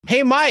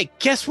Hey, Mike,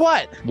 guess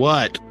what?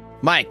 What?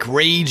 Mike,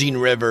 raging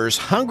rivers,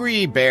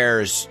 hungry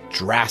bears,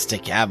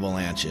 drastic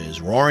avalanches,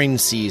 roaring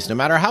seas, no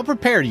matter how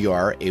prepared you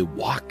are, a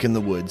walk in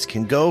the woods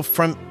can go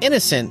from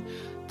innocent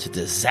to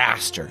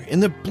disaster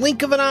in the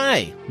blink of an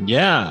eye.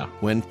 Yeah.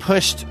 When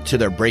pushed to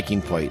their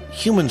breaking point,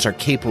 humans are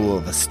capable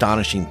of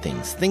astonishing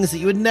things that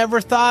you would never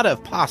thought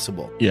of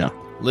possible. Yeah.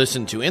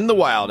 Listen to In the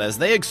Wild as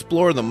they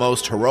explore the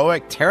most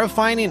heroic,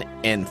 terrifying,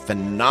 and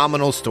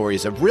phenomenal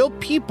stories of real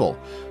people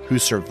who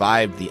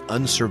survived the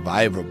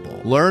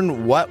unsurvivable.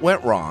 Learn what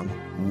went wrong,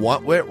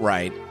 what went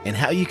right, and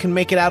how you can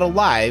make it out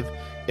alive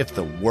if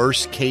the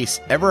worst case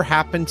ever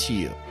happened to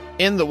you.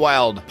 In the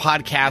Wild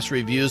podcast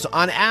reviews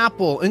on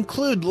Apple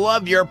include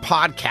Love Your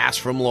Podcast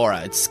from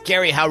Laura. It's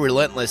scary how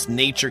relentless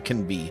nature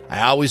can be.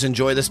 I always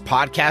enjoy this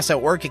podcast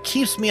at work. It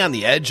keeps me on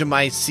the edge of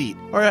my seat.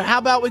 Or how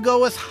about we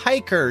go with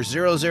Hiker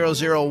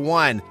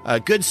 0001?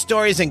 Good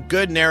stories and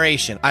good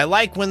narration. I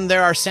like when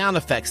there are sound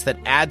effects that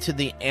add to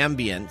the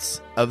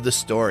ambience of the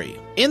story.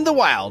 In the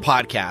Wild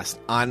podcast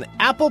on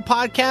Apple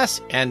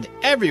Podcasts and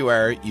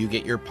everywhere you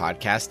get your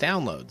podcast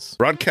downloads.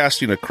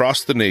 Broadcasting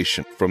across the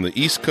nation from the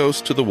East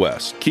Coast to the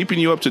West, keeping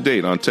you up to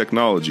date on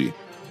technology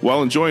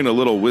while enjoying a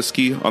little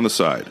whiskey on the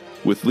side,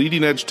 with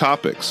leading-edge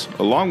topics,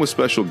 along with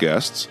special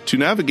guests, to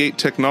navigate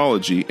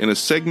technology in a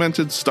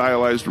segmented,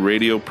 stylized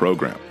radio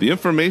program. The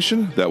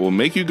information that will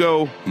make you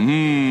go,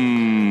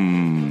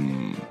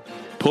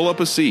 Pull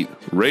up a seat,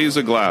 raise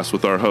a glass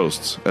with our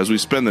hosts as we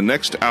spend the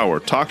next hour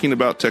talking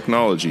about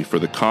technology for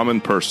the common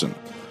person.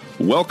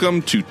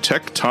 Welcome to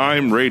Tech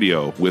Time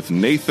Radio with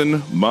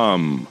Nathan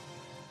Mum.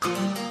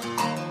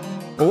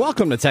 Well,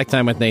 welcome to Tech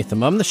Time with Nathan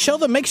Mum, the show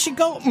that makes you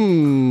go,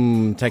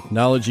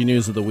 technology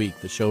news of the week,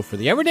 the show for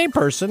the everyday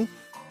person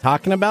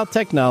talking about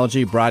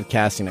technology,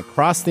 broadcasting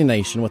across the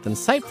nation with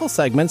insightful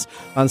segments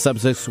on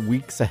subjects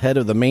weeks ahead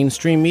of the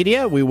mainstream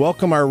media. We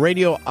welcome our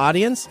radio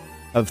audience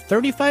of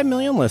 35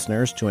 million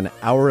listeners to an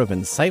hour of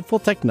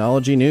insightful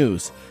technology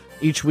news.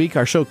 Each week,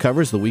 our show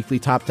covers the weekly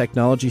top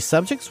technology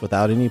subjects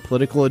without any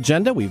political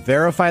agenda. We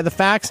verify the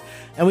facts,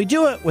 and we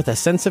do it with a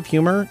sense of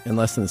humor in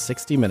less than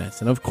 60 minutes.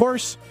 And of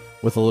course,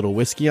 with a little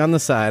whiskey on the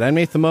side. I'm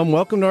Nathan Mum.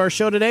 Welcome to our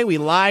show today. We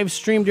live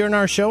stream during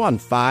our show on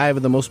 5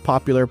 of the most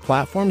popular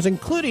platforms,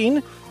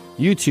 including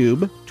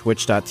YouTube,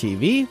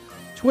 Twitch.tv,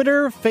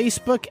 Twitter,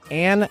 Facebook,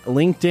 and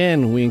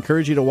LinkedIn. We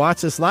encourage you to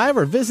watch us live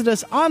or visit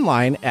us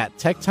online at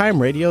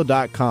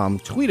techtimeradio.com.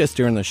 Tweet us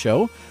during the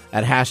show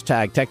at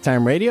hashtag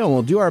TechTimeRadio, and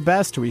we'll do our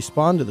best to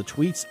respond to the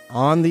tweets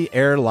on the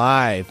air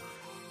live.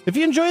 If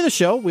you enjoy the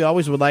show, we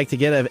always would like to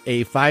get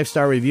a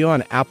 5-star review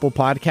on Apple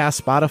Podcasts,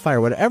 Spotify,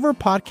 or whatever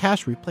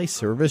podcast replay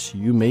service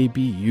you may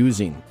be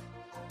using.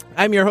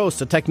 I'm your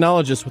host, a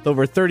technologist with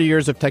over 30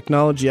 years of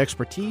technology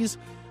expertise,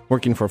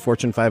 working for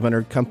Fortune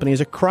 500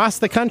 companies across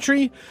the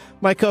country.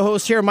 My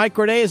co-host here, Mike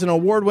Gourdet, is an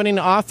award-winning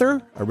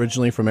author,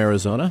 originally from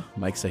Arizona.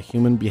 Mike's a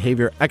human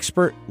behavior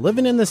expert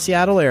living in the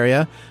Seattle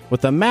area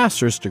with a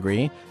master's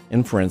degree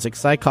in forensic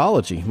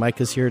psychology.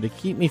 Mike is here to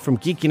keep me from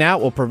geeking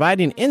out while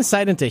providing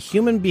insight into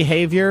human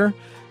behavior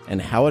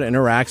and how it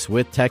interacts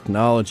with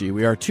technology.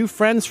 We are two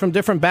friends from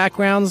different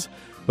backgrounds,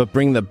 but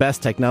bring the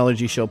best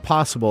technology show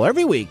possible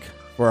every week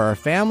for our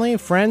family,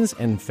 friends,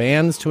 and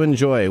fans to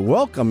enjoy.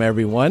 Welcome,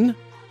 everyone.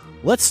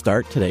 Let's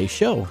start today's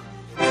show.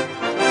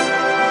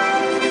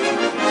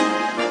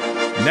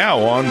 Now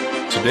on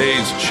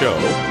today's show.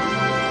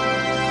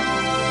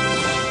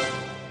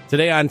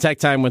 Today on Tech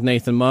Time with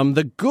Nathan Mum,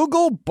 the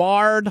Google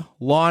Bard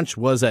launch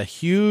was a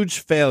huge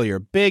failure,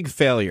 big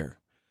failure.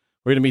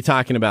 We're going to be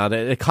talking about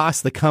it. It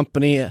cost the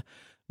company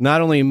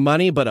not only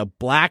money, but a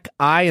black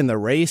eye in the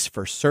race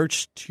for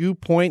Search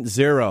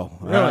 2.0.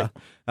 Really?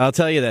 I'll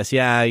tell you this.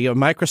 Yeah,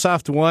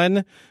 Microsoft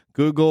won,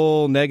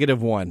 Google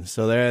 -1.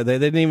 So they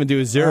didn't even do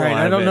a zero. Right,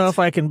 I don't know if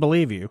I can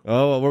believe you.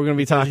 Oh, well, we're going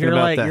to be talking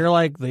about that. You're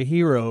like the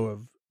hero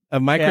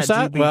of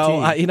Microsoft?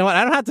 Well, you know what?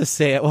 I don't have to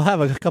say it. We'll have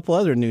a couple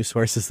other news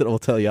sources that will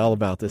tell you all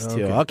about this,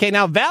 too. Okay,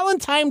 now,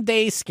 Valentine's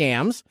Day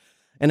scams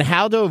and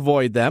how to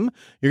avoid them.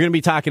 You're going to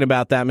be talking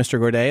about that, Mr.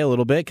 Gourdet, a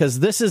little bit, because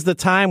this is the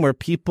time where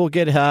people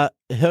get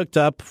hooked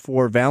up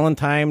for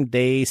Valentine's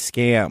Day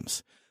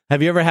scams.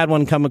 Have you ever had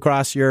one come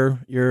across your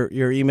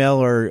email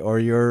or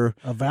your...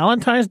 A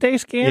Valentine's Day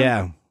scam?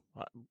 Yeah.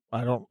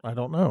 I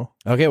don't know.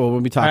 Okay, well,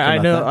 we'll be talking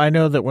about that. I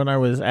know that when I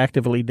was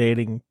actively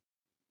dating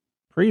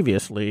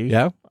previously,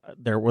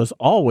 there was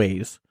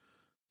always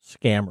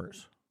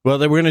scammers. Well,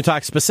 we're going to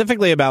talk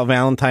specifically about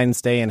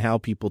Valentine's Day and how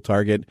people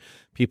target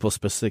people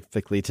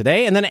specifically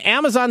today. And then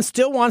Amazon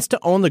still wants to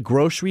own the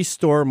grocery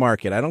store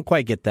market. I don't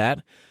quite get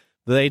that.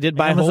 They did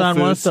buy Whole Foods.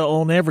 Amazon wants to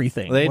own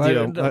everything. They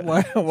do.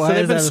 Why so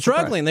they've been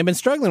struggling. They've been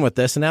struggling with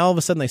this, and now all of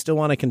a sudden they still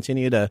want to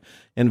continue to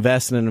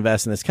invest. And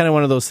it's kind of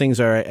one of those things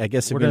where I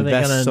guess if you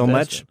invest so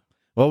much,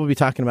 well, we'll be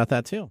talking about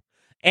that too.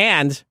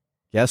 And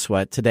guess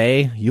what?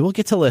 Today you will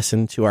get to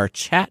listen to our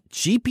Chat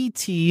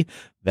GPT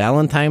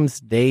Valentine's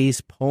Day's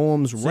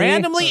poems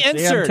randomly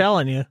insert I'm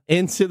telling you.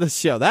 into the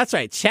show. That's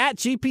right, Chat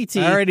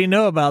GPT. I already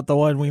know about the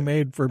one we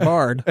made for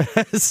Bard.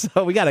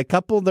 So we got a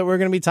couple that we're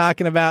going to be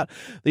talking about.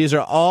 These are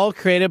all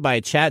created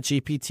by Chat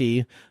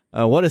GPT.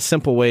 What a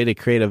simple way to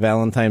create a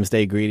Valentine's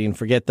Day greeting.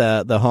 Forget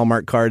the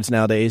Hallmark cards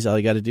nowadays. All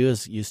you got to do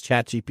is use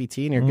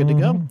ChatGPT and you're good to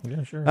go.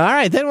 Yeah, sure. All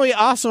right. Then we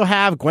also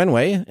have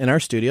Gwenway in our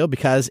studio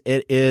because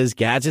it is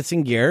Gadgets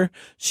and Gear.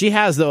 She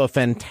has, though, a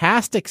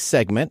fantastic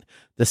segment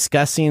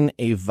discussing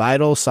a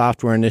vital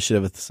software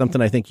initiative. It's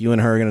something I think you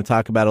and her are going to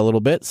talk about a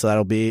little bit, so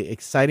that'll be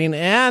exciting.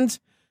 And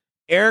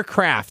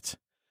aircraft.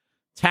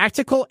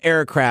 Tactical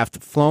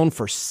aircraft flown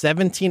for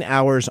 17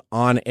 hours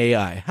on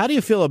AI. How do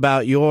you feel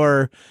about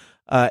your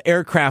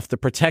aircraft to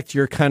protect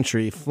your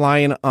country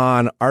flying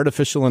on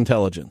artificial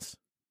intelligence?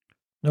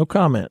 No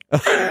comment.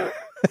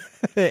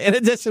 In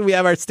addition, we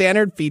have our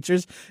standard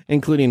features,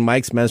 including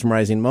Mike's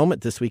mesmerizing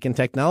moment, This Week in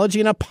Technology,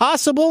 and a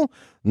possible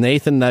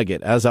Nathan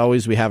Nugget. As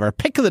always, we have our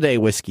pick of the day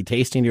whiskey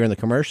tasting during the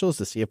commercials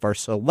to see if our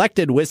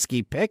selected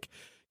whiskey pick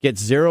gets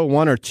 0,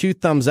 1, or 2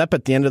 thumbs up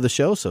at the end of the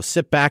show. So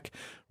sit back,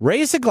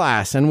 raise a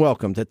glass, and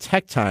welcome to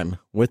Tech Time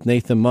with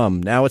Nathan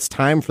Mum. Now it's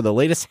time for the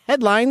latest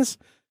headlines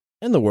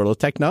in the world of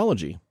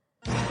technology.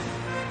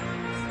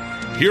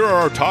 Here are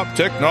our top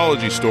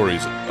technology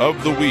stories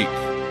of the week.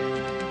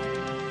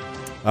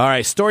 All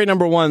right, story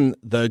number 1,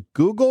 the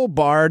Google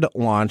Bard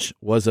launch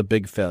was a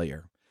big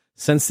failure.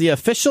 Since the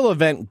official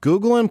event,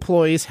 Google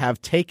employees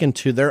have taken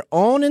to their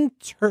own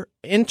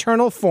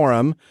internal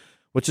forum,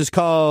 which is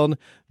called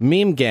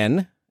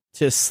MemeGen,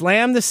 to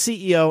slam the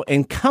CEO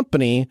and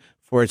company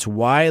for its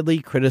widely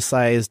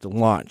criticized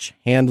launch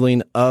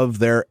handling of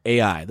their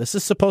AI. This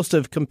is supposed to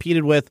have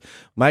competed with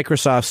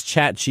Microsoft's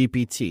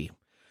ChatGPT.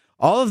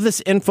 All of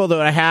this info that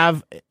I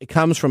have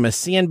comes from a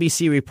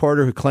CNBC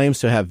reporter who claims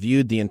to have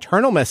viewed the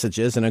internal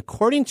messages, and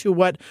according to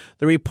what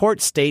the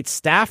report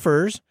states,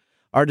 staffers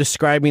are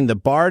describing the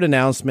Bard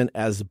announcement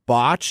as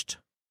botched,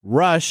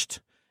 rushed,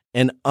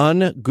 and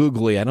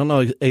ungoogly. I don't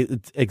know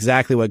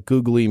exactly what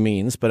googly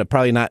means, but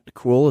probably not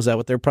cool. Is that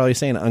what they're probably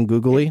saying,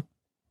 ungoogly?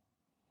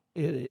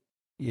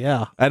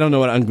 Yeah. I don't know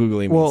what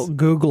ungoogly means. Well,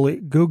 Google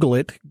it.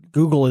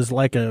 Google is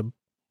like a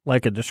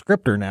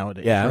descriptor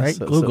nowadays, right?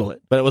 Google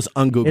it. But it was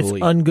ungoogly. It's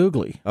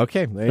ungoogly.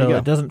 Okay, there you go.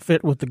 It doesn't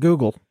fit with the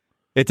Google.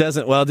 It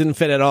doesn't. Well, it didn't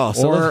fit at all.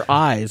 Or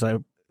eyes,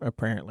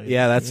 apparently.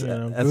 Yeah, that's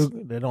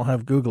they don't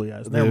have googly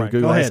eyes. Never mind.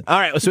 Go ahead. All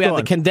right, so we have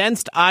the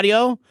condensed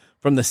audio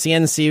from the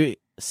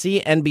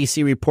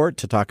CNBC report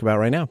to talk about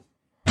right now.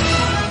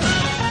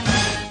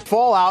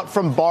 Fallout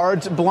from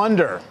Bard's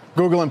blunder.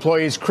 Google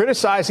employees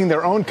criticizing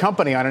their own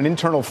company on an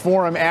internal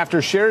forum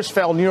after shares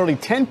fell nearly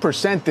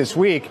 10% this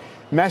week.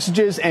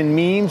 Messages and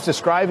memes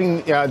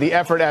describing the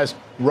effort as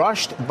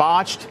rushed,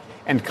 botched,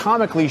 and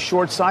comically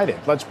short-sighted.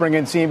 Let's bring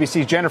in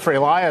CNBC's Jennifer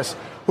Elias,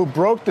 who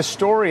broke the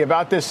story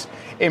about this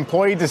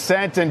employee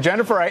dissent. And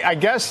Jennifer, I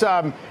guess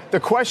the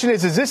question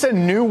is this a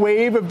new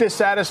wave of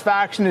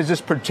dissatisfaction? Is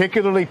this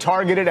particularly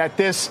targeted at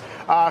this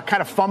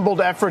kind of fumbled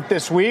effort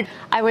this week?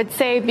 I would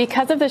say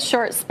because of the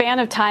short span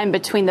of time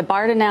between the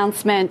Bard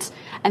announcement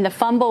and the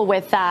fumble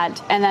with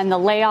that, and then the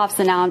layoffs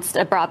announced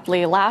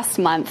abruptly last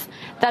month,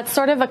 that's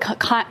sort of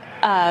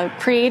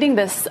creating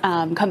this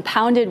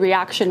compounded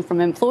reaction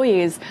from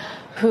employees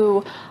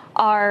who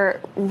are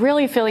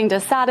really feeling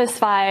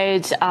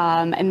dissatisfied,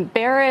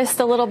 embarrassed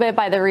a little bit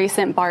by the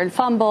recent Bard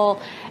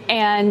fumble,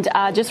 and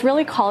just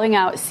really calling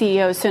out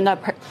CEO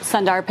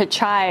Sundar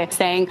Pichai,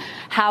 saying,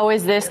 how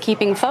is this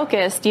keeping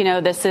focused? You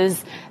know, this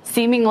is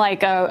seeming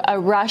like a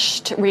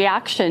rushed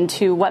reaction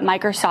to what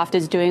Microsoft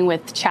is doing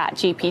with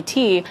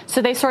ChatGPT.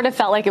 So they sort of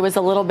felt like it was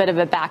a little bit of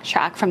a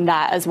backtrack from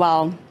that as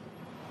well.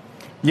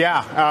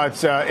 Yeah,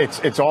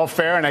 it's all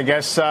fair, and I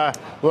guess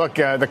look,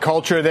 the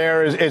culture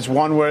there is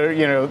one where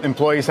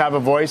employees have a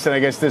voice, and I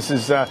guess this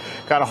has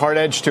got a hard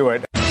edge to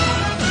it.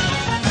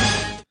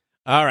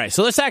 All right,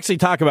 so let's actually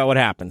talk about what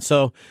happened.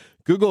 So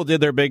Google did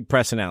their big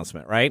press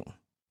announcement, right?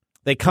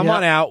 They come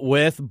on out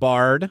with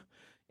Bard,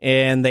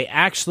 and they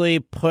actually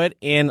put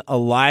in a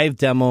live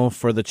demo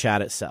for the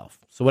chat itself.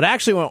 So what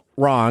actually went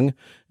wrong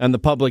in the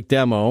public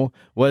demo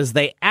was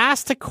they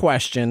asked a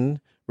question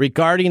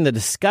regarding the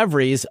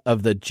discoveries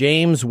of the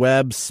James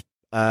Webb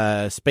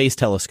Space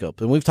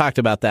Telescope. And we've talked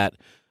about that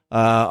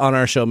on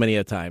our show many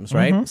a times,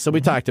 right? Mm-hmm. So we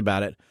talked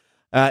about it.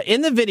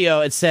 In the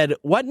video, it said,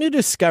 what new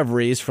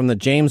discoveries from the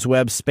James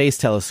Webb Space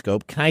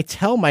Telescope can I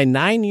tell my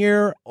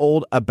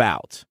 9-year-old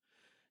about?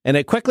 And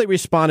it quickly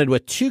responded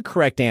with 2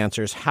 correct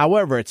answers.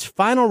 However, its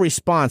final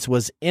response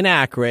was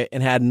inaccurate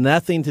and had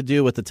nothing to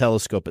do with the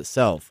telescope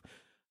itself.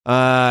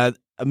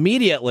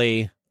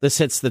 Immediately, this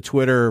hits the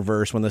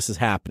Twitterverse when this is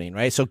happening,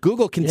 right? So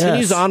Google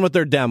continues on with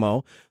their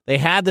demo. They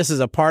had this as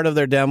a part of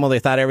their demo. They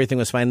thought everything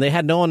was fine. They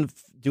had no one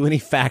do any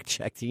fact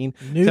checking.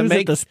 News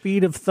at the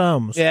speed of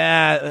thumbs.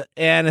 Yeah,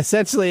 and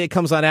essentially it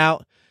comes on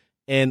out,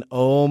 and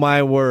oh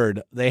my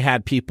word, they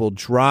had people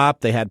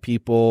drop. They had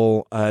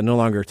people no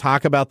longer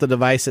talk about the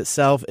device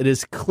itself. It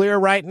is clear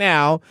right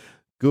now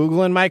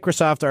Google and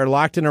Microsoft are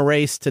locked in a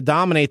race to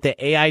dominate the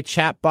AI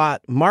chatbot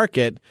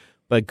market.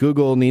 But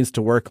Google needs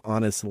to work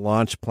on its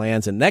launch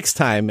plans. And next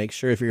time, make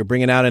sure if you're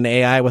bringing out an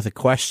AI with a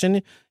question,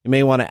 you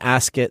may want to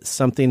ask it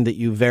something that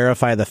you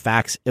verify the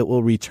facts it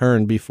will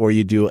return before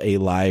you do a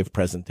live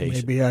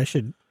presentation. Maybe I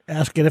should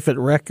Ask it if it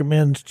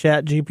recommends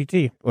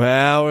ChatGPT.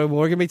 Well,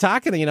 we're going to be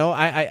talking.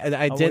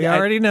 I did. We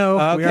already know.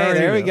 Okay,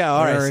 there we go.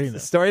 All right.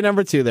 Story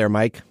number 2 there,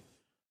 Mike.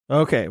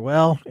 Okay,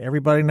 well,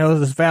 everybody knows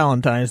it's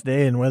Valentine's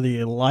Day, and whether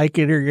you like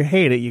it or you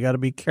hate it, you got to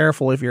be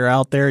careful if you're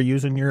out there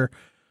using your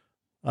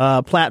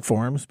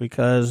platforms,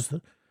 because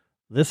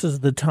this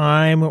is the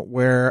time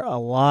where a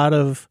lot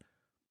of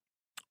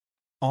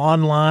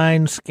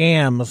online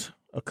scams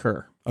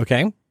occur.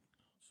 Okay.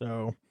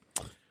 So,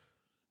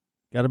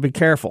 got to be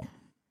careful.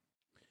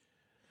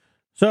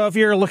 So, if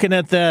you're looking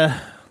at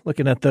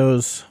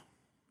those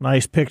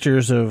nice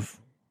pictures of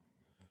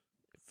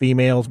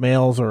females,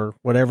 males, or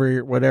whatever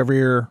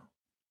your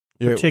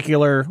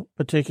particular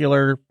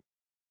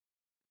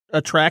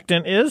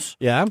attractant is,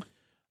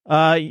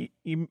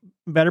 you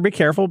better be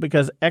careful,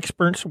 because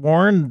experts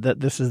warn that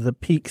this is the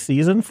peak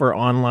season for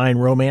online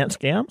romance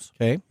scams.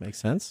 Okay, makes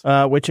sense.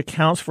 Which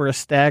accounts for a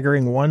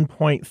staggering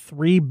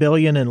 $1.3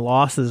 billion in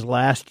losses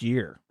last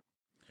year.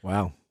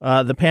 Wow.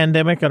 The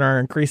pandemic and our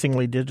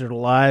increasingly digital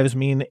lives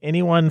mean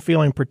anyone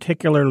feeling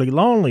particularly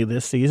lonely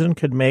this season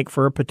could make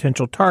for a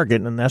potential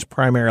target, and that's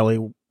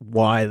primarily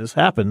why this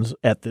happens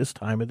at this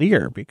time of the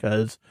year,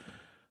 because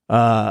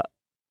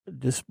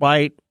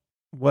despite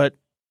what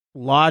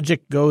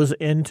logic goes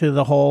into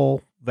the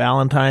whole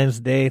Valentine's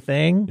Day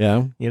thing,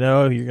 you're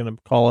going to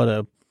call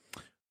it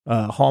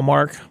a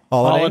Hallmark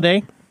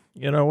holiday,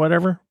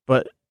 whatever,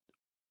 but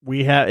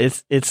we have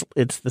it's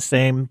the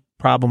same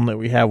problem that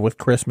we have with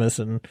Christmas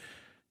and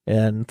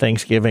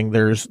Thanksgiving.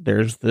 There's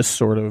this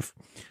sort of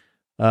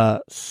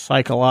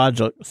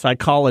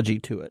psychology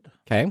to it.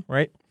 Okay.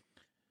 Right?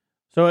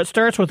 So it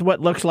starts with what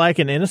looks like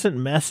an innocent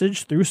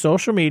message through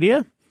social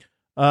media.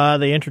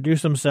 They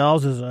introduce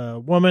themselves as a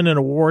woman in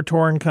a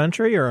war-torn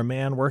country, or a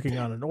man working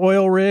on an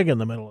oil rig in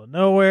the middle of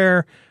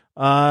nowhere.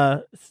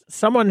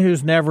 Someone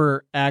who's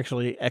never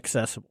actually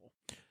accessible.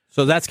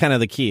 So that's kind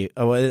of the key.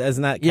 Oh,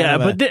 isn't that?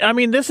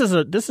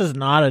 This is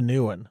not a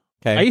new one.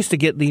 Okay. I used to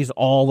get these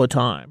all the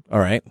time. All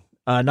right.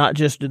 Not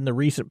just in the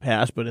recent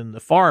past, but in the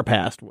far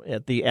past,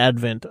 at the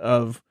advent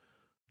of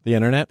the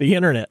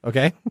internet.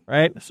 Okay.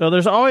 Right. So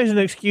there's always an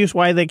excuse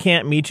why they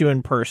can't meet you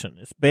in person.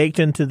 It's baked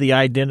into the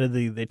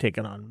identity they take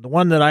it on. The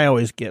one that I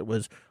always get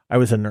was, I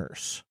was a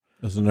nurse.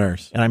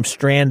 And I'm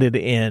stranded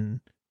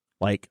in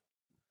like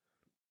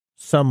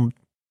some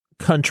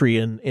country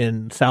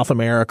in South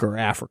America or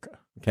Africa.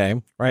 Okay.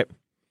 Right.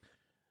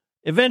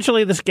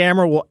 Eventually the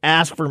scammer will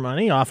ask for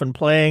money, often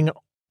playing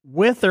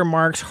with their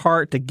mark's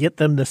heart to get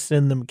them to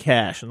send them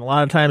cash. And a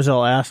lot of times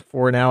they'll ask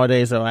for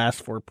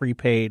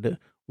prepaid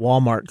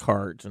Walmart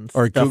cards and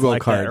or stuff Google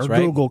like cards, that, or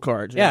right? Google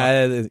cards.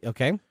 Yeah.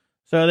 Okay.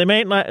 So they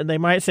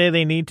might say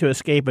they need to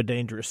escape a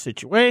dangerous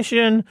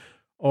situation,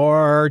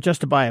 or just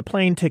to buy a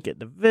plane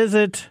ticket to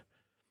visit.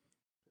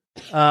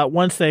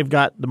 Once they've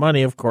got the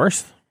money, of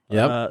course.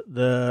 Yep.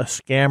 The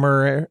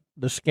scammer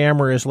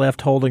is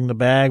left holding the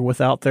bag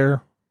without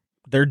their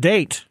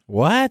date.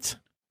 What?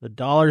 The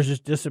dollars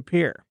just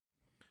disappear.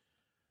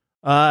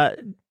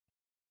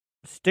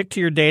 Stick to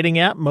your dating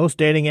app. Most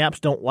dating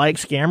apps don't like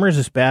scammers.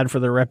 It's bad for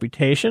their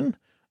reputation.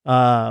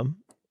 Some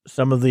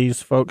of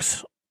these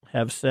folks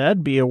have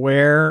said, be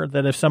aware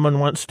that if someone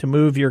wants to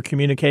move your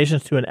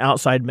communications to an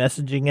outside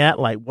messaging app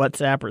like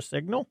WhatsApp or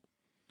Signal,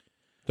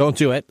 don't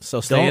do it. So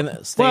stay in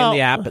the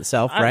app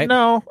itself, right?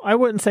 No, I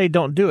wouldn't say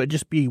don't do it.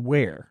 Just be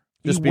aware.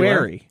 Just be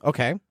wary.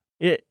 Okay.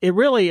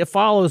 It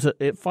follows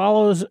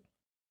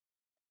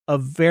a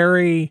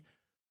very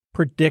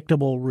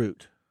predictable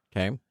route.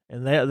 Okay.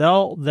 And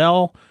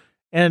they'll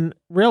and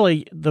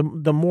really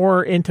the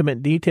more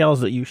intimate details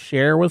that you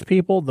share with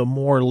people, the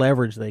more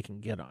leverage they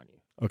can get on you.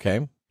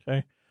 Okay.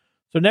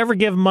 So never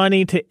give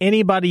money to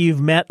anybody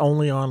you've met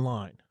only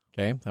online.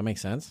 Okay, that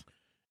makes sense.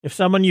 If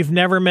someone you've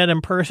never met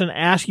in person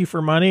asks you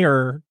for money,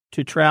 or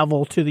to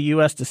travel to the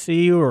U.S. to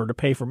see you, or to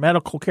pay for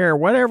medical care,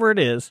 whatever it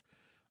is,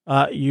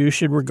 you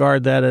should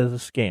regard that as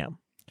a scam.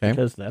 Okay.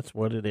 Because that's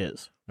what it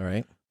is. All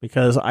right.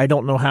 Because I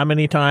don't know how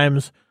many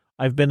times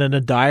I've been in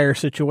a dire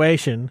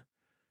situation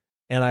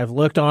and I've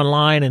looked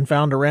online and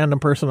found a random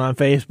person on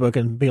Facebook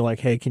and be like,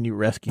 hey, can you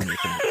rescue me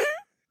from this?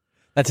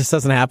 That just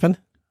doesn't happen?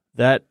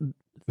 That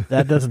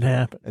doesn't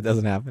happen. It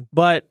doesn't happen.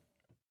 But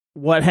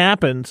what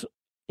happens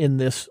in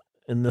this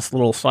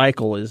little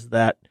cycle is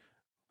that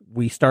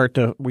we start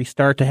to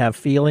have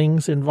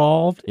feelings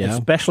involved,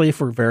 especially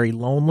if we're very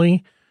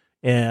lonely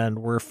and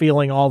we're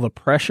feeling all the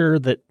pressure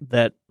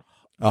that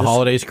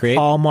holidays create.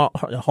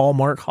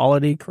 Hallmark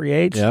holiday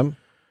creates. Yeah.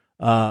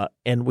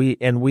 And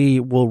we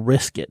will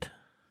risk it.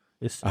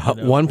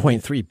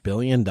 $1.3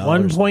 billion.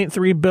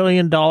 $1.3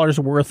 billion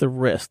worth of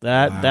risk.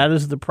 That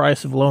is the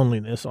price of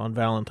loneliness on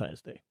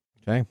Valentine's Day.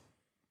 Okay.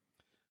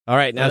 All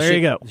right. Now, there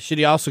you go. Should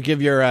you also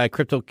give your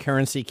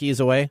cryptocurrency keys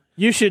away?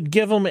 You should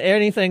give them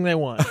anything they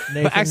want.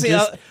 Nathan,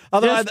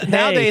 actually,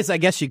 nowadays, I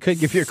guess you could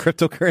give your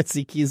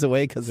cryptocurrency keys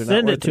away because they're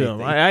not worth anything. Send it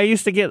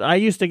to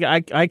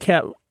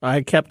them.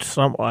 I kept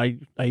some. I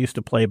used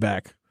to play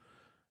back,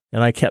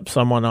 and I kept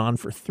someone on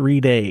for 3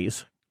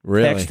 days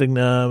texting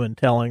them and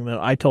telling them.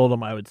 I told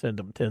them I would send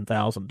them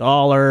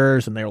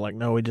 $10,000, and they were like,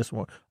 "No, I just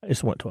want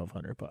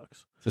 $1,200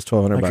 bucks." Just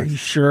 $1,200 bucks. Are you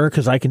sure?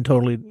 Because I can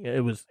totally.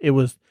 It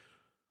was.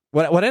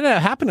 What ended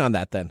up happening on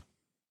that then?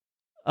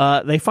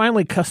 They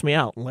finally cussed me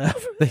out and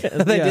left. They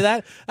do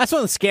that? That's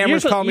when the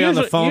scammers call me on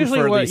the phone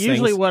for these things.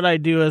 Usually what I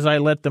do is I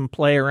let them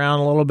play around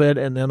a little bit,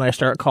 and then I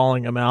start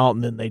calling them out,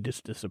 and then they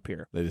just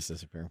disappear.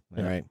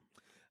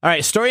 All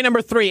right, story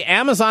number 3.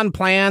 Amazon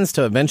plans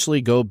to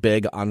eventually go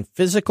big on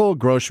physical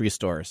grocery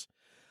stores.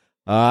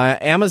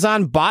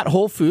 Amazon bought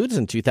Whole Foods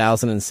in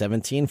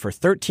 2017 for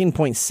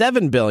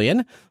 $13.7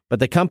 billion, but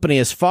the company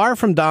is far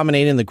from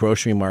dominating the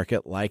grocery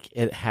market like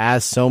it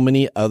has so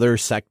many other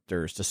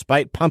sectors,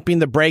 despite pumping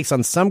the brakes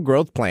on some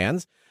growth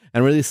plans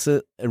and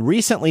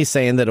recently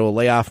saying that it will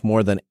lay off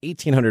more than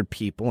 1,800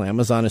 people.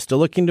 Amazon is still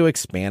looking to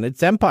expand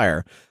its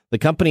empire. The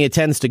company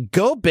intends to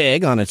go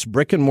big on its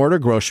brick-and-mortar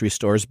grocery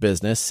stores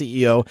business,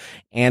 CEO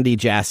Andy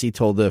Jassy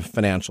told the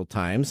Financial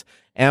Times.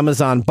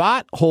 Amazon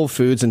bought Whole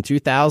Foods in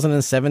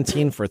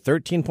 2017 for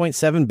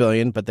 $13.7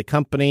 billion, but the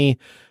company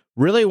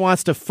really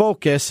wants to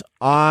focus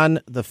on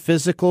the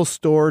physical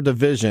store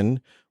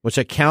division, which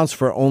accounts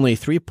for only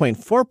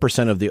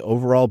 3.4% of the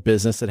overall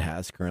business it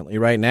has currently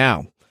right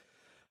now.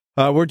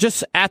 We're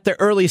just at the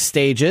early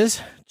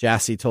stages,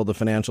 Jassy told the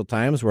Financial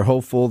Times. We're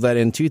hopeful that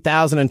in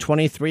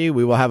 2023,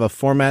 we will have a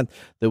format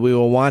that we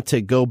will want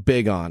to go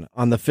big on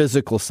the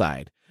physical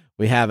side.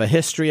 We have a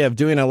history of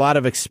doing a lot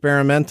of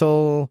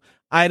experimental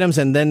items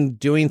and then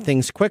doing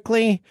things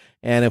quickly.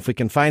 And if we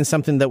can find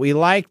something that we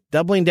like,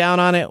 doubling down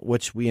on it,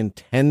 which we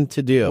intend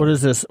to do. What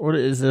is this? What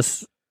is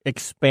this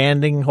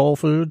expanding Whole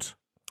Foods?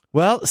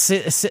 Well, so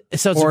it's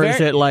is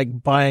it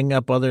like buying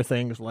up other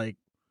things like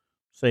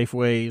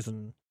Safeways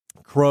and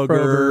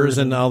Kroger's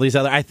and all these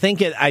other? I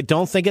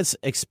don't think it's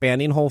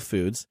expanding Whole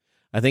Foods.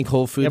 I think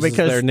Whole Foods is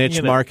their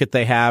niche market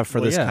they have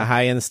for this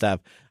high-end stuff.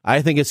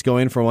 I think it's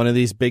going for one of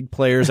these big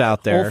players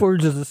out there. Whole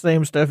Foods is the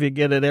same stuff you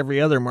get at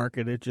every other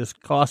market. It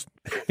just costs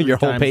your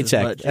whole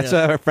paycheck. That's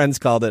what our friends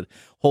called it,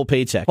 whole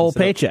paycheck. Whole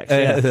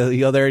paychecks.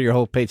 You go there, your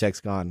whole paycheck's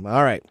gone.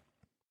 All right.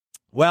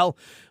 Well,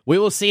 we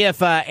will see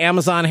if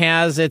Amazon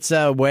has its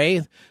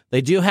way.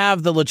 They do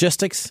have the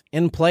logistics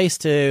in place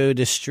to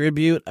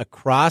distribute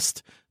across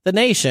the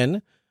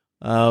nation.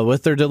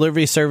 With their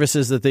delivery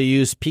services that they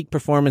use peak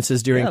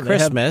performances during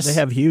Christmas. They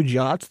have huge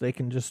yachts. They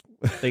can just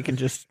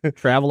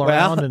travel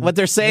around. And what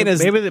they're saying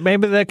is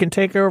maybe they can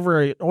take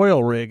over an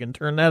oil rig and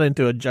turn that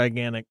into a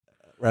gigantic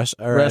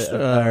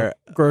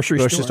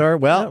grocery store.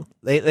 Well,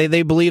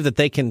 they believe that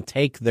they can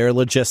take their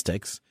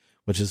logistics,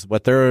 which is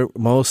what they're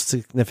most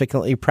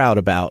significantly proud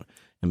about,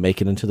 and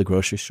make it into the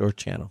grocery store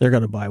channel. They're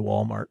going to buy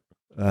Walmart.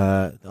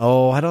 I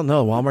don't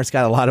know. Walmart's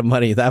got a lot of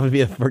money. That would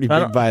be a pretty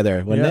big buy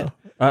there, wouldn't it?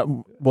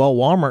 Well,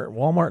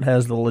 Walmart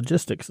has the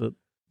logistics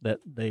that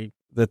they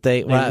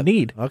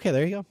need. Okay,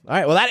 there you go. All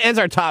right, well, that ends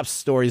our top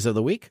stories of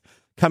the week.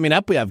 Coming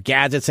up, we have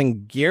Gadgets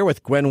and Gear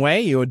with Gwen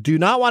Wei. You do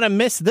not want to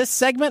miss this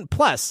segment.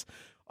 Plus,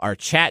 our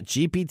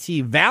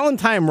ChatGPT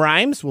Valentine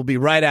rhymes will be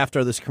right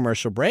after this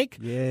commercial break.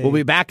 Yay. We'll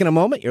be back in a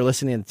moment. You're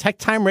listening to Tech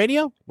Time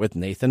Radio with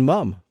Nathan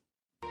Mumm.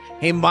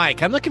 Hey,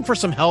 Mike, I'm looking for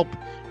some help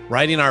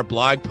writing our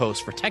blog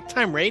post for Tech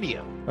Time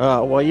Radio.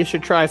 Well, you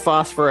should try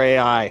Phosphor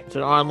AI. It's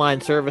an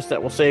online service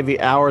that will save you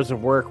hours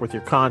of work with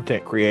your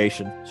content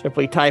creation.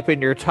 Simply type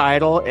in your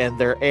title, and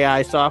their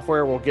AI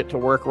software will get to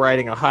work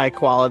writing a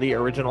high-quality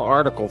original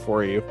article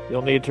for you.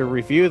 You'll need to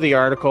review the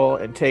article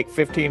and take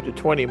 15 to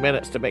 20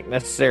 minutes to make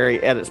necessary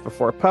edits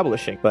before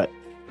publishing, but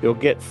you'll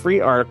get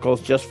free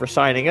articles just for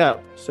signing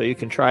up, so you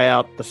can try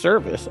out the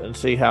service and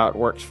see how it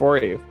works for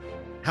you.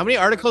 How many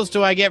articles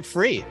do I get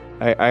free?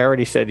 I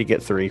already said you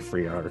get 3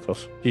 free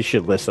articles. You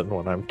should listen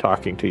when I'm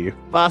talking to you.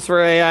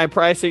 Phosphor AI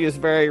pricing is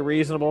very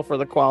reasonable for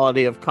the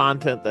quality of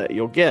content that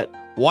you'll get.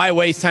 Why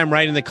waste time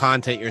writing the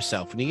content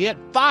yourself when you get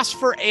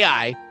Phosphor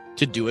AI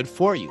to do it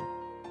for you?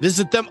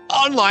 Visit them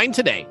online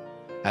today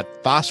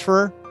at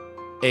Phosphor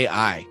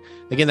AI.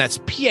 Again, that's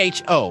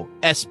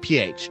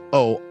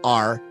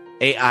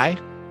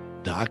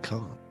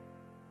PHOSPHORAI.com.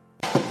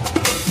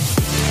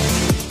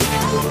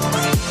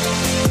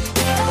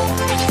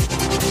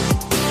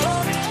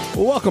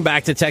 Welcome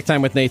back to Tech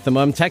Time with Nathan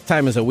Mumm. Tech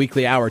Time is a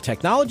weekly hour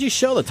technology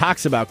show that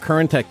talks about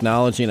current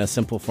technology in a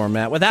simple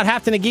format without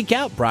having to geek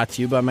out. Brought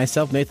to you by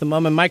myself, Nathan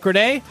Mumm, and Mike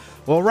Roday.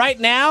 Well, right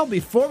now,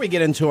 before we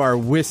get into our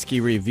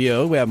whiskey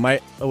review,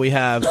 we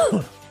have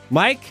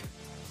Mike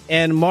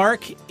and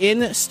Mark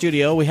in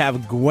studio. We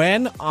have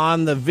Gwen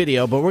on the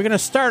video, but we're going to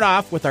start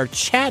off with our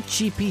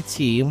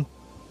ChatGPT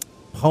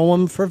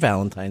poem for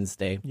Valentine's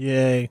Day.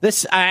 Yay!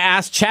 I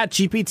asked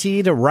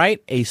ChatGPT to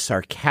write a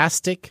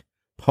sarcastic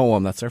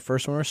poem. That's our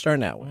first one we're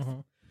starting out with.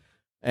 Mm-hmm.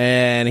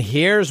 And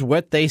here's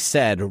what they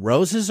said.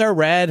 Roses are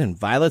red and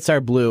violets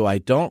are blue. I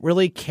don't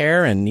really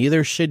care and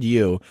neither should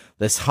you.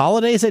 This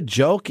holiday's a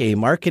joke, a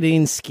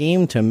marketing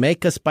scheme to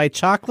make us buy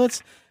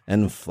chocolates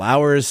and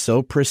flowers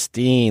so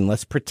pristine.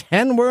 Let's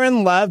pretend we're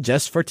in love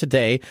just for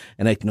today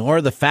and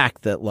ignore the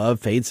fact that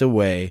love fades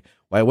away.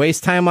 Why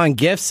waste time on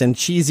gifts and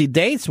cheesy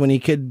dates when you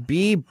could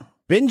be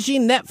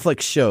binging Netflix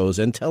shows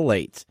until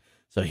late?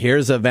 So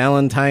here's a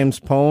Valentine's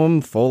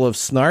poem full of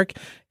snark.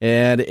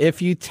 And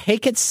if you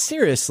take it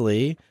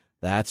seriously,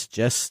 that's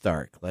just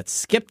stark. Let's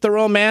skip the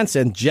romance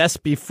and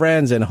just be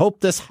friends and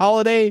hope this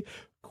holiday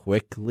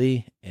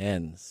quickly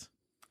ends.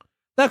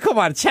 Now, come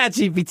on,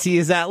 ChatGPT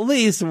is at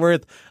least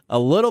worth a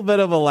little bit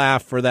of a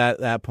laugh for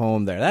that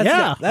poem there.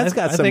 That's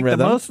got some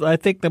rhythm. I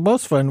think the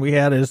most fun we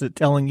had is it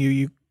telling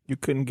you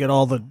couldn't get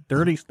all the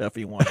dirty stuff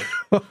you wanted.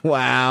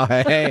 Wow.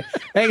 Hey,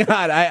 hang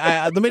on.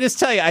 I let me just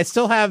tell you, I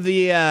still have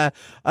the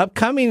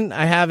upcoming.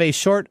 I have a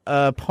short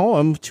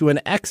poem to an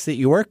ex that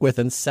you work with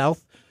in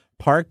South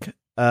Park,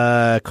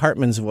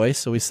 Cartman's voice.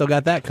 So we still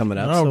got that coming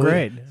up. Oh,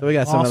 great. We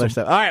got some other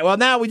stuff. All right. Well,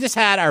 now we just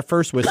had our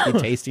first whiskey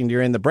tasting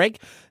during the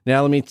break.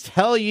 Now let me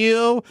tell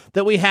you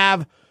that we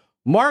have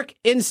Mark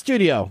in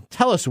studio.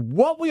 Tell us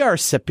what we are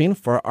sipping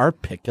for our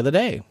pick of the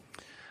day.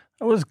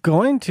 I was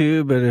going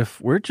to, but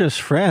if we're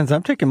just friends,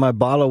 I'm taking my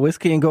bottle of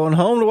whiskey and going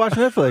home to watch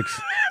Netflix.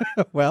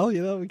 Well,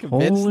 we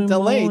convinced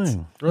late.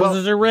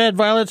 Roses are red,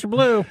 violets are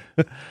blue.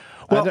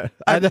 Well,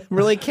 I don't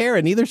really care,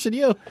 and neither should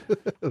you.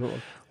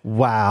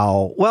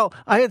 Wow. Well,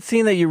 I had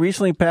seen that you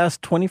recently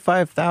passed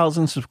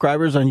 25,000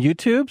 subscribers on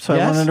YouTube, so I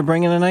wanted to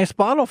bring in a nice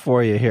bottle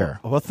for you here.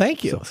 Well,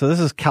 thank you. So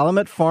this is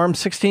Calumet Farm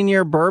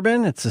 16-year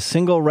bourbon. It's a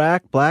single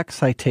rack black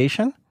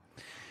Citation.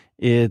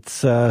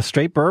 It's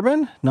straight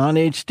bourbon,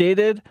 non-age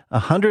dated,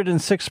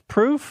 106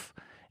 proof,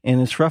 and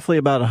it's roughly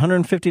about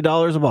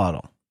 $150 a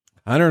bottle.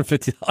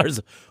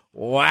 $150.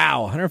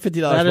 Wow,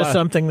 $150. That is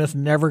something that's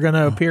never going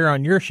to appear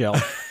on your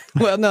shelf.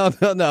 Well, no.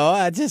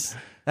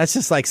 That's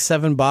just like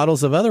 7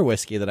 bottles of other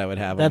whiskey that I would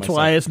have. That's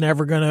why it's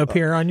never going to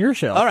appear on your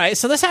shelf. All right,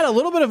 so this had a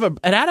little bit of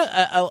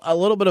a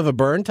little bit of a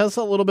burn. Tell us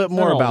a little bit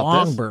more about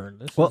long this.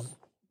 Burn. Well,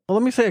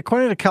 let me say,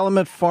 according to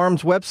Calumet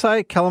Farm's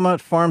website, Calumet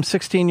Farm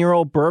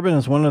 16-year-old bourbon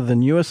is one of the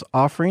newest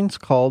offerings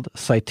called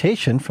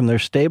Citation from their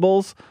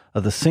stables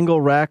of the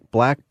single rack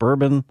black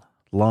bourbon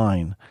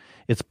line.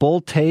 Its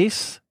bold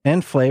tastes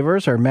and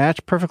flavors are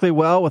matched perfectly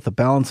well with a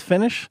balanced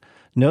finish.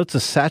 Notes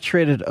of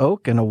saturated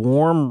oak and a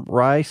warm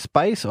rye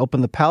spice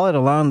open the palate,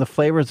 allowing the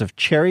flavors of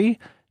cherry,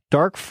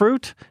 dark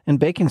fruit, and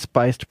baking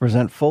spice to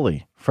present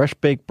fully. Fresh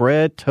baked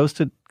bread,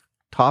 toasted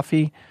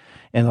toffee,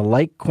 and a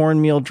light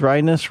cornmeal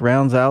dryness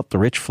rounds out the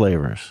rich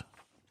flavors.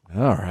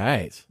 All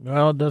right.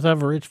 Well, it does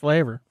have a rich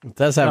flavor. It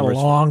does have a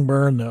long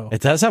burn, though.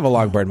 It does have a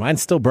long burn.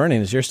 Mine's still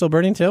burning. Is yours still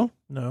burning, too?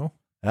 No.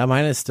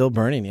 Mine is still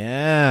burning.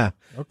 Yeah.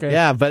 Okay.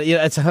 Yeah, but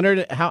it's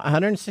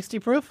 160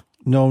 proof?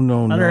 No.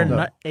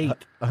 108.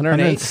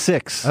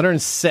 106.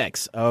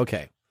 106.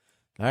 Okay.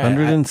 All right.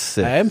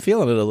 106. I am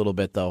feeling it a little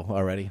bit, though,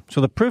 already.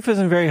 So the proof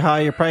isn't very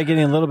high. You're probably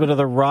getting a little bit of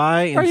the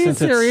rye. Are you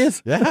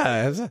serious? Yeah.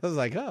 I was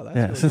like, oh, that's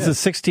really since good. it's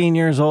 16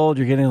 years old,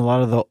 you're getting a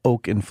lot of the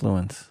oak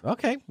influence.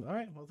 Okay. All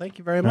right. Well, thank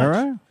you very much. All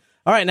right.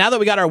 All right. Now that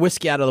we got our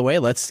whiskey out of the way,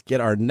 let's get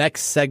our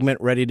next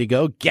segment ready to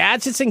go.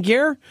 Gadgets and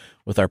Gear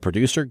with our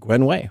producer,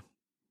 Gwen Way.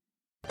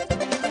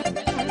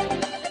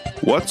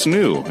 What's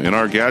new in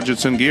our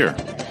gadgets and gear?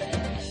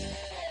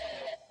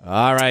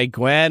 All right,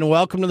 Gwen,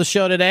 welcome to the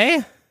show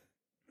today.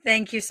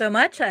 Thank you so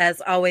much.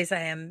 As always, I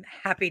am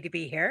happy to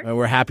be here.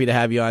 We're happy to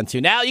have you on,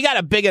 too. Now, you got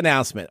a big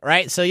announcement,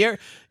 right? So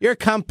your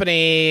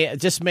company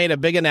just made a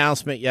big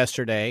announcement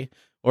yesterday,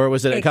 or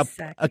was it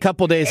a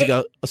couple days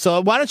ago?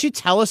 So why don't you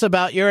tell us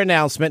about your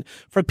announcement?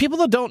 For people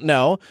that don't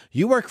know,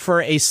 you work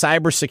for a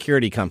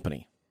cybersecurity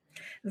company.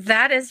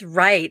 That is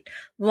right.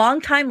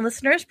 Longtime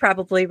listeners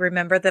probably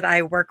remember that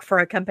I work for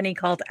a company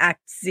called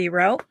Act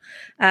Zero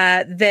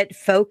that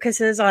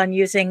focuses on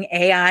using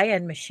AI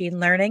and machine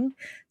learning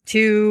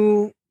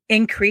to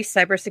increase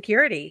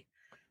cybersecurity.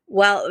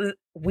 Well,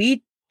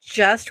 we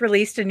just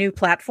released a new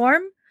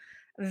platform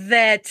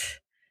that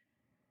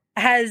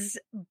has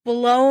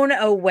blown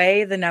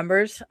away the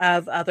numbers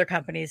of other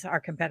companies, our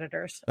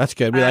competitors. That's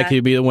good. We like you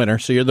to be the winner.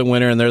 So you're the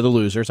winner and they're the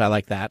losers. I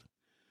like that.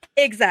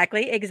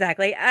 Exactly.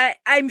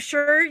 I'm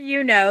sure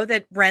you know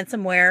that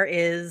ransomware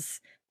is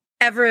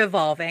ever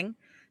evolving.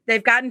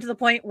 They've gotten to the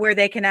point where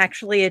they can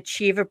actually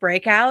achieve a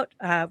breakout,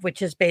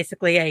 which is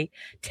basically a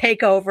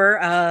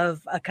takeover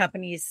of a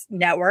company's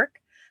network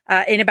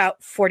in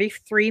about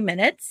 43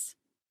 minutes.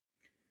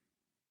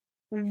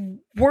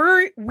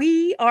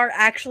 We are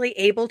actually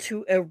able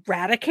to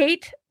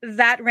eradicate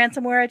that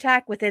ransomware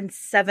attack within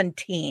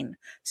 17,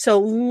 so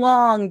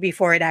long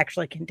before it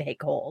actually can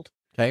take hold.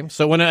 Okay,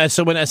 so when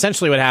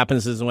essentially what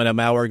happens is when a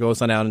malware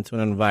goes on out into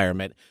an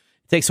environment,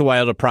 it takes a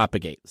while to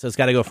propagate. So it's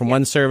got to go from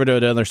one server to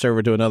another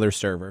server to another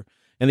server.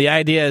 And the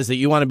idea is that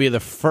you want to be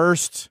the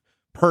first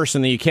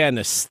person that you can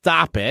to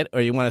stop it, or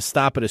you want to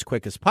stop it as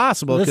quick as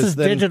possible. This is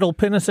digital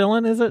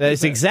penicillin, is it?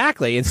 That's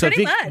exactly. And so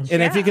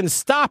if you can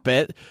stop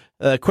it,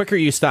 the quicker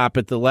you stop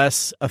it, the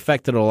less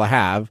effect it'll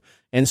have.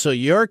 And so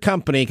your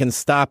company can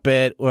stop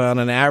it on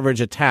an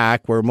average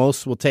attack where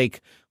most will take,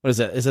 what is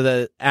it? Is it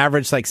an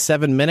average like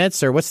 7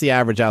 minutes, or what's the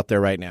average out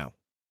there right now?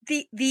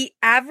 The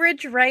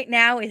average right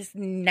now is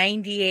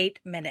 98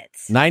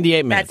 minutes.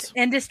 98 minutes. That's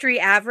industry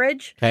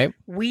average. Okay.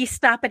 We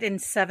stop it in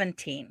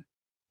 17.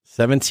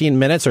 17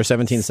 minutes or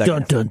 17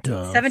 seconds? Dun,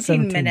 dun, dun.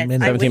 17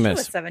 minutes. 17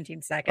 minutes. It was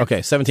 17 seconds.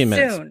 Okay, 17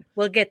 minutes. Soon.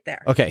 We'll get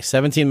there. Okay,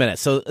 17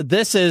 minutes. So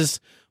this is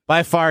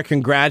by far,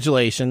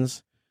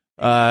 congratulations.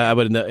 I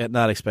would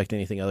not expect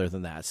anything other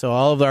than that. So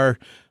all of our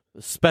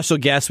special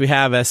guests, we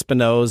have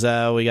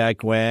Espinoza, we got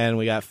Gwen,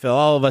 we got Phil.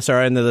 All of us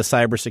are into the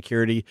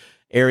cybersecurity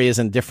areas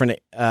in different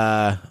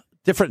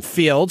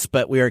fields,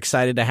 but we are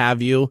excited to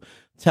have you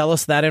tell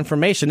us that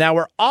information. Now,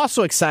 we're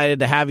also excited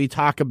to have you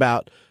talk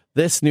about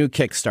this new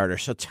Kickstarter.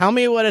 So tell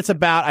me what it's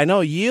about. I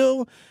know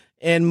you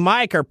and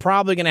Mike are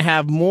probably going to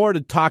have more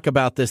to talk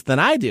about this than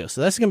I do.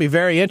 So this is going to be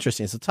very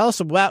interesting. So tell us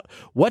about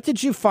what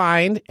did you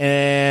find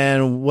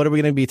and what are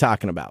we going to be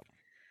talking about?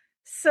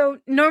 So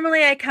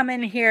normally I come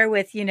in here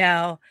with,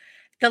 the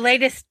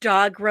latest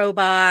dog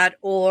robot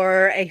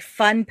or a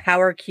fun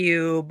power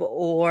cube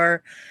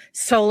or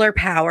solar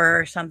power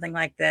or something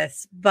like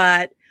this.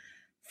 But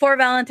for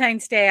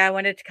Valentine's Day, I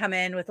wanted to come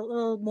in with a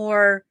little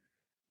more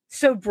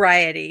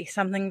sobriety,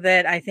 something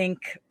that I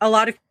think a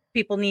lot of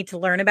people need to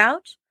learn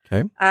about.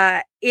 Okay.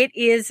 It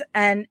is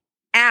an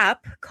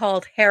app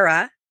called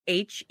Hera,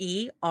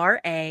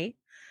 Hera,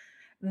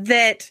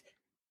 that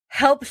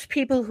helps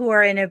people who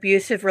are in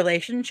abusive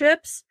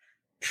relationships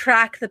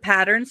track the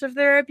patterns of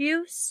their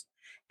abuse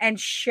and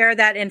share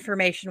that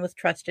information with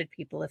trusted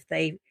people if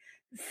they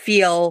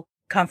feel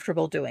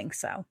comfortable doing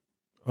so.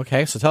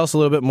 Okay, so tell us a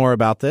little bit more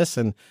about this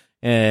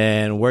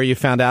and where you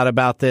found out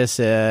about this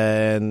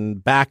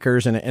and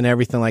backers and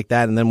everything like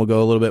that, and then we'll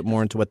go a little bit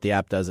more into what the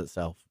app does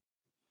itself.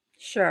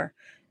 Sure.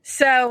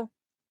 So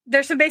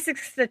there's some basic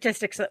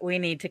statistics that we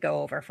need to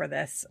go over for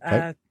this.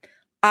 Okay.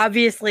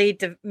 Obviously,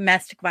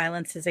 domestic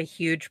violence is a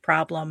huge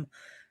problem,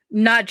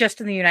 not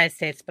just in the United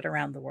States, but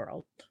around the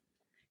world.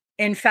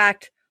 In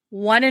fact,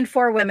 1 in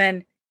 4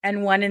 women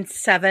and 1 in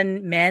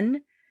 7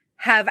 men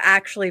have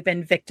actually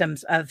been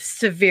victims of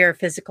severe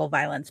physical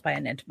violence by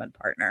an intimate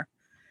partner.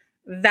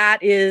 That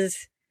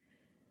is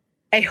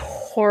a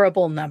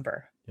horrible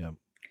number. Yeah.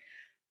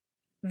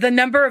 The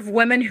number of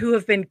women who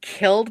have been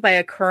killed by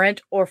a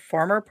current or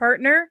former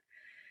partner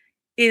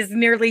is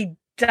nearly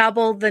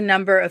double the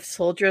number of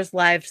soldiers'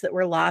 lives that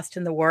were lost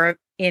in the war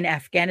in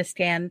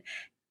Afghanistan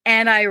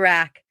and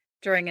Iraq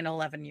during an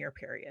 11-year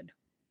period.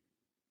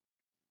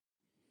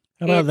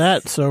 How about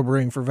that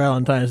sobering for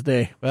Valentine's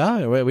Day?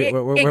 Well,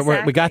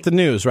 we got the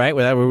news, right?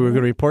 We're going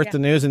to report the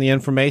news and the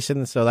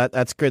information, so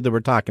that's good that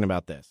we're talking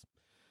about this.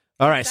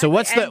 All right,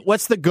 exactly. So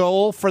what's the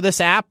goal for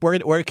this app?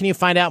 Where can you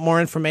find out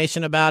more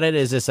information about it?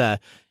 Is this a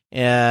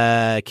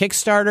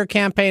Kickstarter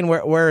campaign?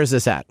 Where is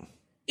this at?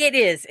 It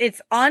is.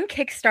 It's on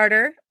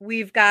Kickstarter.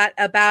 We've got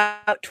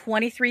about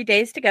 23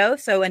 days to go,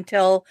 so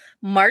until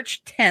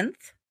March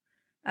 10th,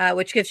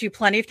 which gives you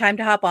plenty of time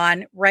to hop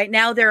on. Right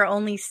now, there are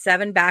only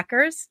 7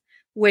 backers,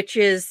 which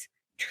is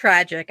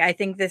tragic. I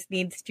think this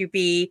needs to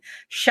be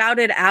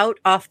shouted out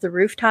off the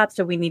rooftop,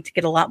 so we need to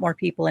get a lot more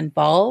people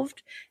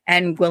involved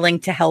and willing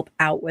to help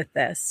out with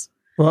this.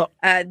 Well,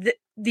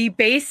 the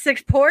base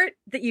support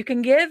that you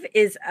can give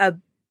is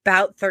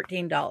about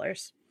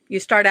 $13. You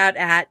start out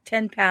at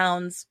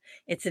 £10.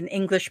 It's an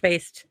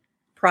English-based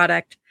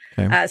product.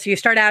 Okay. So you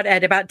start out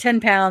at about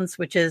 £10,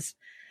 which is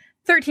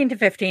 $13 to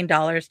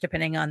 $15,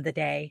 depending on the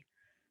day.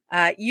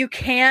 You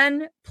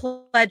can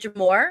pledge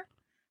more.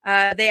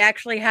 They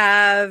actually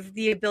have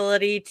the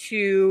ability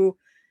to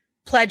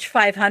pledge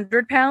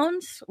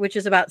 £500, which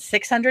is about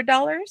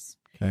 $600.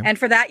 Okay. And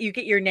for that, you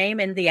get your name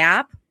in the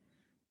app.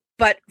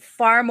 But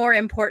far more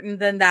important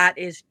than that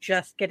is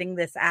just getting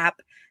this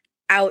app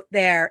out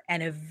there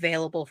and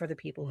available for the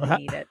people who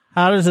need it.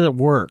 How does it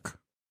work?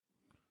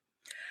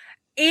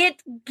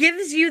 It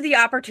gives you the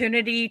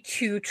opportunity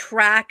to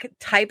track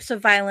types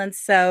of violence.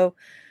 So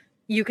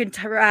you can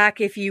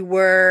track if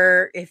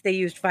they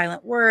used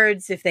violent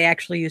words, if they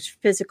actually used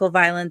physical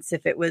violence,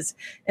 if it was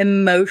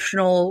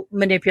emotional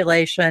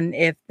manipulation,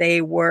 if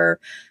they were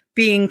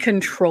being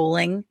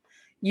controlling.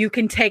 You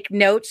can take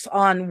notes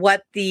on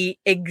what the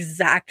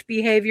exact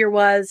behavior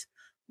was,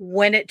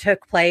 when it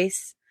took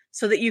place,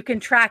 so that you can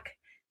track.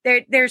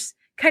 There's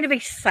kind of a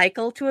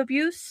cycle to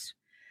abuse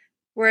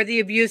where the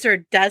abuser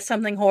does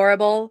something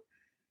horrible,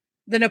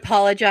 then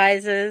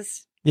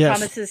apologizes,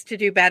 promises to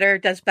do better,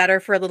 does better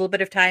for a little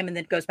bit of time, and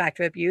then goes back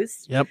to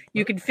abuse. Yep.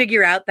 You can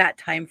figure out that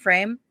time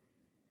frame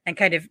and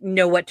kind of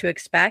know what to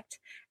expect.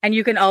 And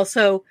you can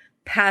also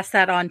pass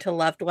that on to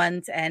loved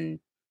ones and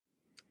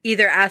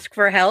either ask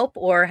for help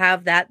or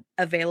have that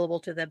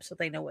available to them so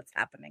they know what's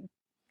happening.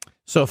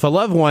 So if a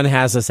loved one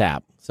has this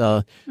app,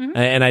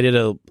 and I did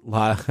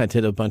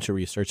a bunch of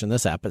research in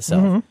this app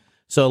itself. Mm-hmm.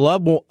 So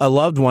a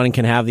loved one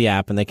can have the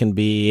app and they can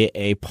be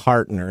a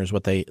partner is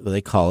what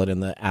they call it in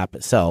the app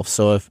itself.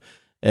 So if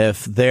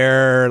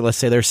let's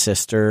say their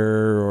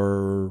sister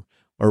or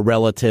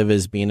relative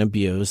is being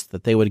abused,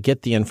 that they would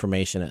get the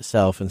information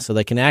itself. And so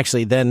they can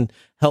actually then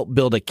help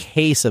build a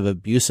case of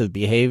abusive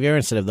behavior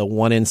instead of the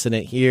one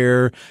incident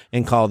here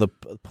and call the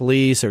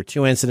police or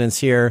 2 incidents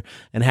here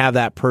and have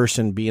that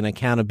person be an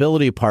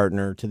accountability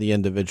partner to the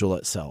individual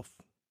itself.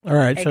 All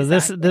right. Exactly.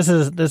 So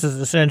this is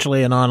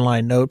essentially an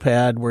online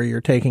notepad where you're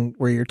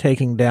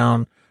taking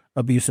down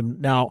abusive.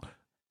 Now,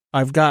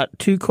 I've got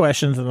two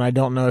questions, and I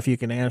don't know if you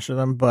can answer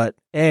them. But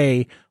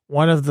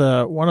one of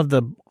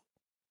the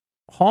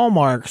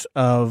hallmarks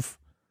of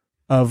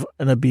an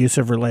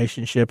abusive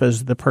relationship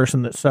is the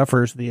person that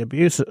suffers the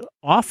abuse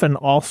often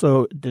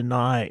also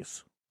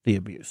denies the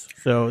abuse.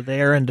 So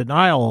they are in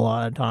denial a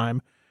lot of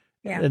time.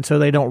 Yeah. And so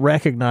they don't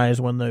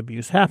recognize when the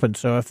abuse happened.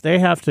 So if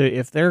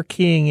they're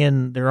keying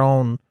in their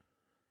own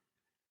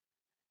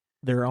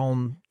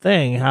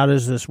thing, how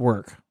does this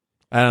work?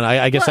 I don't know.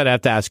 I guess I'd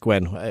have to ask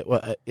Gwen.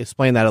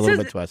 Explain that a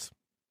little bit to us.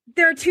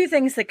 There are two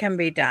things that can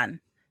be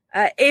done.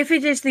 If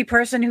it is the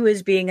person who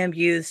is being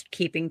abused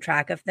keeping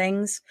track of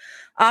things,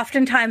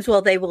 oftentimes,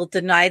 they will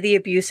deny the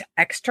abuse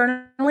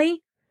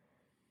externally.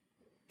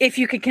 If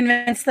you can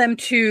convince them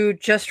to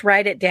just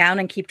write it down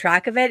and keep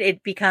track of it,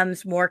 it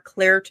becomes more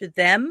clear to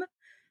them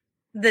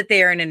that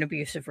they are in an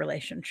abusive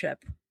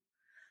relationship.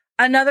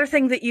 Another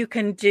thing that you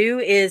can do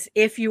is,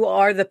 if you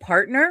are the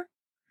partner,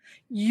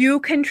 you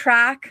can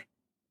track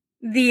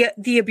the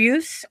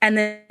abuse and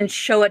then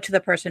show it to the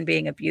person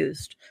being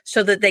abused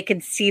so that they can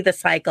see the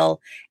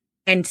cycle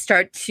and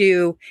start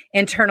to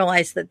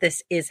internalize that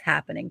this is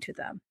happening to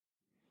them.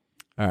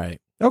 All right.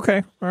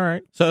 Okay. All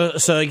right.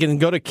 So you can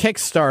go to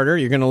Kickstarter.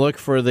 You're going to look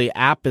for the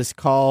app is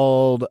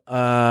called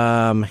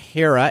HERA,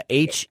 HERA.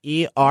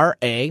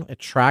 It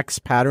tracks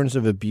patterns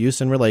of abuse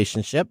in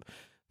relationship.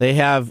 They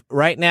have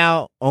right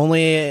now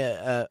only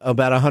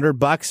about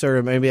 $100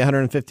 or maybe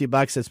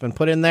 $150 that's been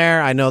put in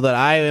there. I know that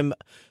I am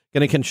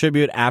going to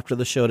contribute after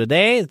the show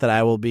today, that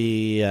I will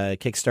be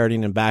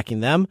kickstarting and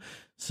backing them.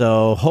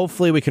 So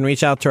hopefully we can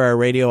reach out to our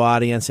radio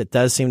audience. It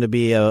does seem to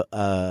be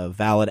a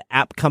valid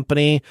app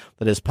company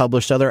that has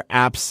published other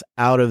apps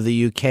out of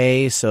the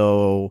UK.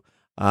 So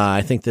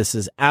I think this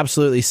is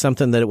absolutely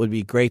something that it would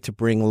be great to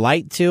bring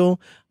light to.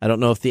 I don't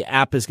know if the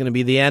app is going to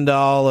be the end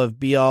all of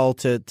be all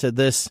to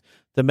this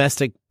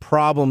domestic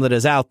problem that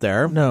is out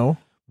there. No.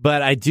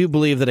 But I do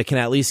believe that it can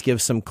at least give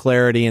some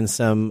clarity and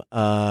some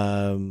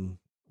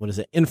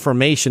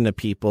information to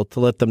people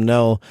to let them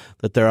know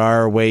that there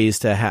are ways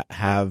to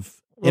have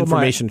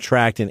information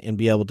tracked and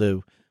be able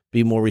to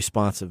be more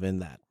responsive in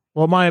that.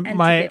 Well,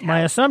 my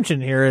assumption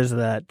here is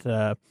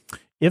that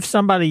if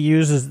somebody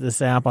uses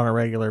this app on a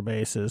regular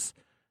basis,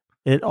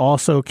 it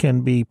also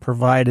can be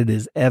provided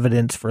as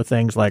evidence for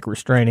things like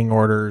restraining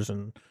orders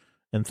and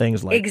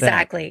things like that.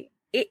 Exactly.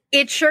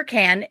 It sure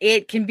can.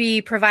 It can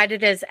be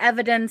provided as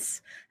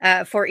evidence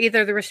for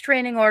either the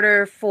restraining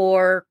order,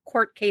 for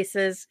court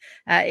cases.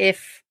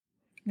 If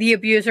the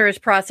abuser is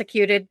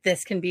prosecuted,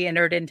 this can be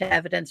entered into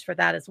evidence for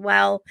that as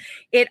well.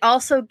 It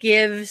also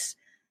gives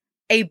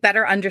a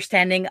better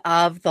understanding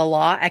of the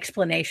law,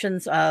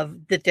 explanations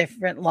of the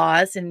different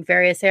laws in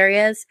various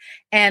areas,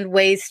 and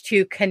ways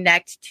to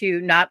connect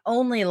to not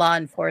only law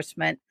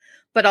enforcement,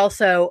 but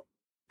also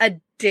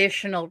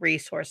additional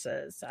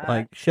resources.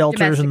 Like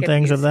shelters and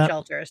things of that?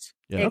 Shelters.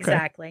 Yeah.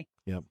 Exactly. Okay.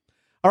 Yep.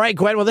 All right,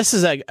 Gwen. Well, this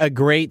is a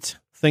great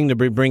thing to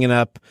be bringing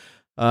up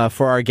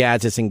for our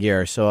gadgets and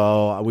gear.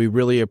 So we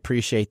really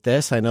appreciate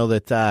this. I know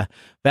that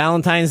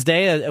Valentine's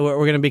Day, we're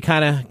going to be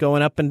kind of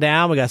going up and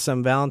down. We got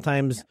some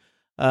Valentine's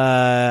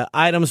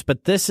items,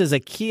 but this is a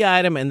key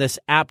item, and this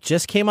app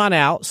just came on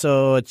out.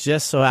 So it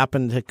just so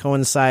happened to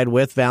coincide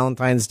with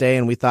Valentine's Day,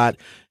 and we thought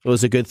it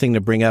was a good thing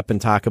to bring up and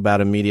talk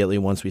about immediately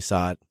once we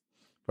saw it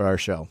for our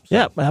show. So.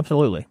 Yeah,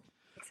 absolutely.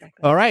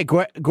 Exactly. All right,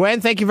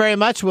 Gwen, thank you very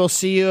much. We'll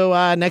see you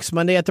next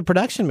Monday at the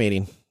production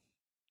meeting.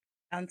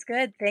 Sounds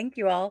good. Thank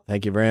you all.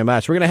 Thank you very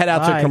much. We're going to head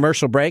out to a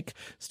commercial break.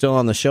 Still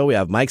on the show, we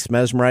have Mike's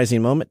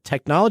Mesmerizing Moment,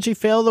 Technology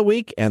Fail of the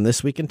Week, and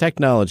This Week in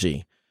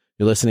Technology.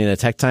 You're listening to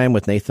Tech Time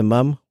with Nathan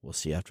Mumm. We'll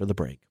see you after the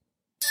break.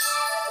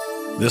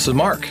 This is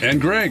Mark. And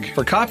Greg.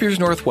 For Copiers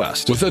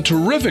Northwest. With a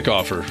terrific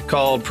offer.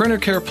 Called Printer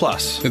Care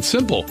Plus. It's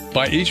simple.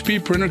 Buy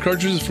HP printer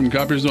cartridges from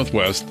Copiers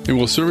Northwest and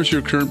we'll service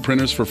your current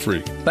printers for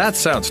free. That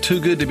sounds too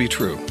good to be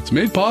true. It's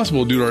made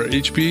possible due to our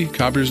HP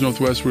Copiers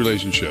Northwest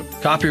relationship.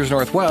 Copiers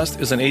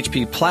Northwest is an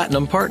HP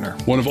Platinum partner.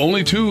 One of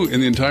only 2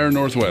 in the entire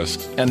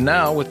Northwest. And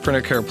now with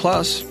Printer Care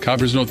Plus,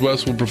 Copiers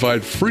Northwest will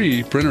provide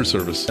free printer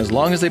service. As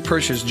long as they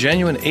purchase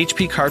genuine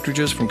HP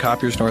cartridges from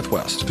Copiers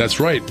Northwest. That's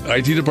right.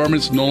 IT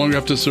departments no longer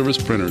have to service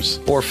printers.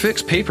 Or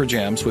fix paper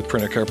jams with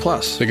Printer Care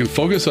Plus. They can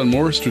focus on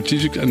more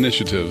strategic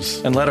initiatives.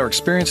 And let our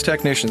experienced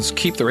technicians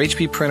keep their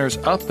HP printers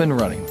up and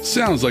running.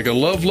 Sounds like a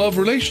love-love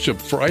relationship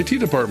for IT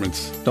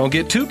departments. Don't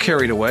get too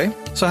carried away.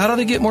 So how do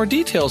they get more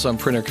details on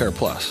Printer Care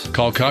Plus?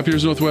 Call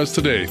Copiers Northwest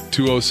today,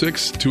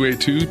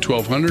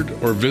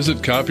 206-282-1200, or visit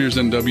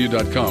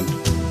copiersnw.com.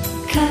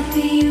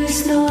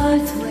 Copiers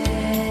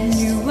Northwest.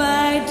 New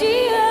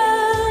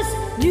ideas,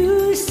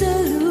 new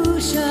solutions.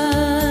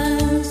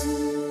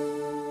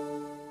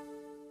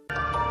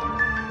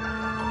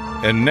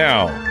 And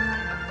now,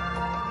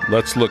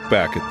 let's look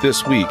back at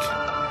this week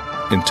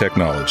in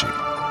technology.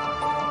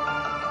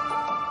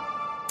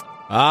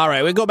 All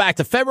right, we go back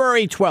to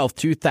February 12th,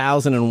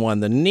 2001.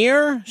 The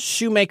Near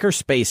Shoemaker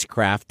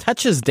spacecraft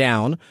touches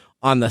down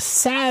on the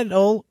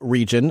saddle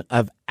region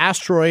of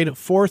asteroid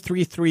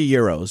 433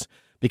 Euros,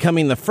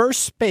 becoming the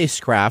first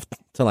spacecraft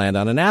to land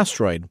on an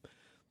asteroid.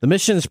 The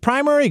mission's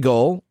primary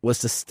goal was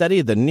to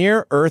study the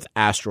near-Earth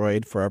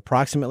asteroid for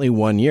approximately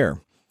 1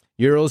 year.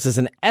 Eros is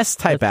an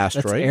S-type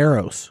asteroid.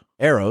 That's Eros.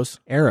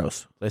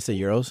 Did I say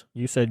Euros?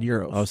 You said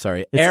Euros. Oh,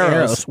 sorry.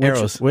 It's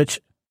Eros.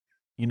 Which,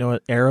 you know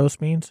what Eros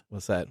means?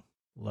 What's that?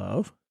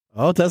 Love.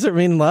 Oh, does it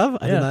mean love?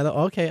 I Yeah. did not know.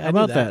 Okay, How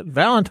about that?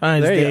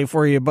 Valentine's Day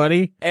for you,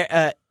 buddy.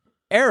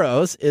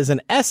 Eros is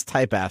an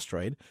S-type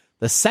asteroid,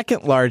 the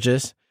second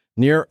largest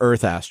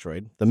near-Earth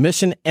asteroid. The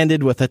mission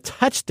ended with a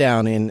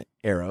touchdown in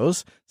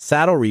Eros,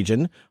 Saddle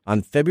region,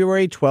 on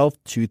February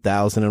 12,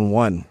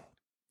 2001.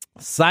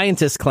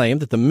 Scientists claim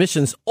that the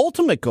mission's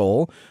ultimate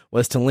goal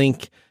was to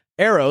link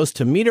Eros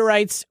to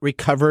meteorites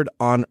recovered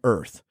on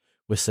Earth.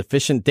 With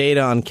sufficient data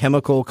on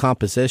chemical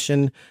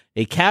composition,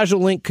 a causal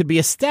link could be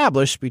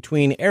established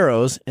between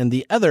Eros and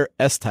the other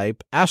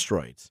S-type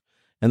asteroids.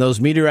 And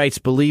those meteorites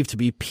believed to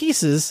be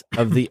pieces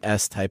of the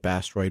S-type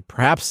asteroid,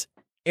 perhaps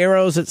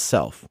Eros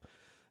itself.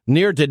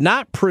 NEAR did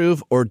not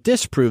prove or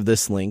disprove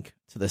this link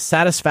to the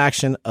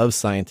satisfaction of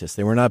scientists.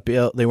 They were not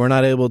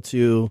able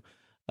to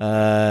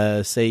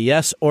say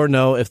yes or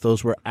no if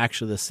those were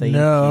actually the same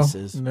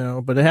pieces.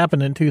 No, but it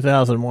happened in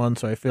 2001,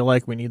 so I feel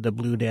like we need the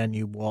Blue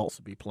Danube Waltz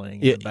to be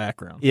playing in the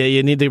background. Yeah,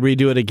 you need to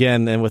redo it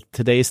again and with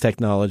today's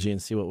technology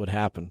and see what would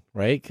happen,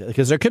 right?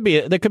 Because there could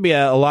be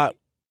a lot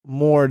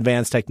more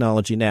advanced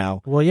technology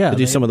now. Well, yeah, to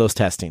do some of those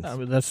testings. I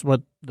mean, that's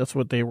what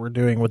they were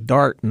doing with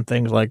DART and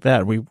things like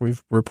that.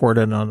 We've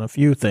reported on a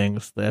few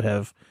things that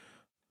have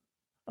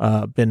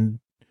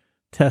been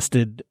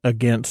tested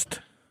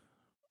against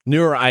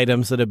newer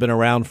items that have been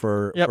around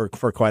for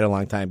quite a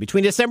long time.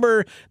 Between December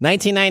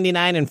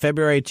 1999 and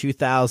February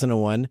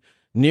 2001,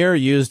 NEAR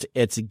used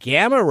its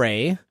gamma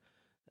ray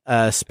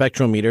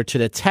spectrometer to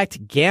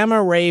detect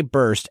gamma ray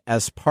burst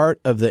as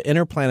part of the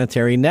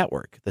interplanetary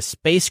network. The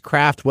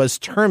spacecraft was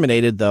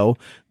terminated, though,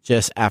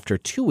 just after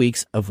 2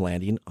 weeks of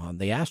landing on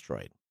the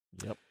asteroid.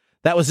 Yep.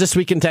 That was This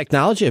Week in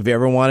Technology. If you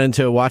ever wanted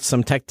to watch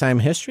some Tech Time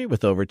history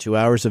with over 2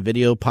 hours of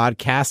video,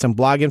 podcast, and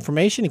blog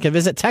information, you can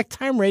visit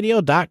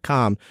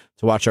techtimeradio.com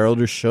to watch our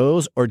older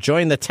shows or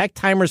join the Tech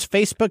Timers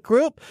Facebook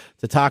group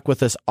to talk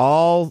with us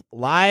all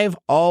live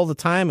all the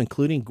time,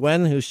 including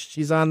Gwen,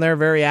 she's on there,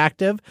 very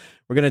active.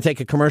 We're going to take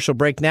a commercial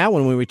break now.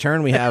 When we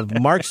return, we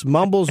have Mark's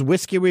Mumbles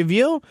Whiskey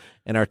Review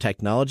and our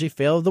Technology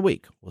Fail of the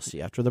Week. We'll see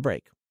you after the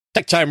break.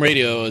 Tech Time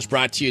Radio is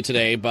brought to you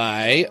today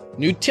by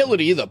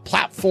Nutility, the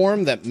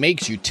platform that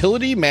makes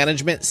utility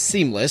management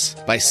seamless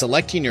by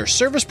selecting your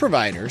service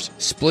providers,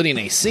 splitting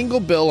a single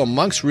bill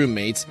amongst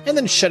roommates, and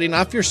then shutting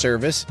off your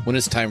service when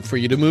it's time for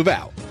you to move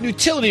out.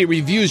 Nutility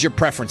reviews your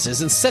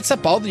preferences and sets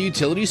up all the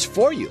utilities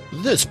for you.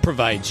 This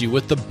provides you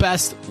with the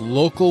best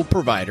local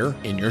provider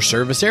in your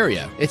service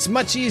area. It's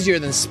much easier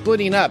than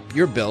splitting up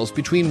your bills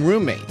between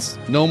roommates.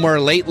 No more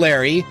late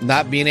Larry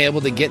not being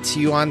able to get to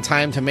you on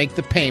time to make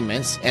the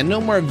payments, and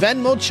no more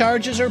Venmo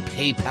charges or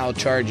PayPal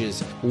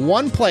charges.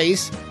 One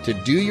place to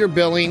do your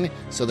billing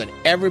so that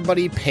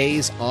everybody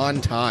pays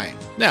on time.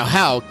 Now,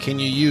 how can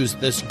you use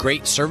this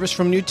great service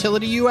from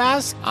Nutility, you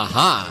ask?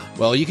 Aha!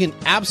 Well, you can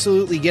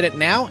absolutely get it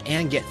now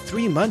and get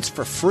 3 months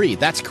for free.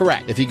 That's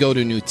correct. If you go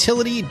to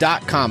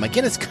Nutility.com,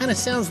 again, it kind of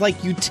sounds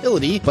like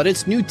utility, but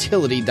it's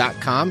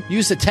Nutility.com.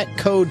 Use the tech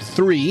code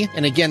 3,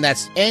 and again,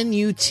 that's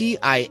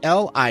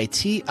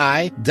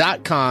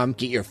NUTILITI.com.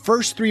 Get your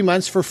first 3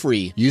 months for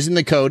free using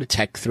the code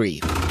TECH3.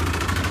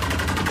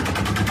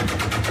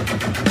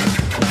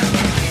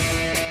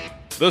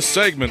 The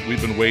segment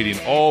we've been waiting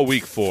all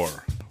week for.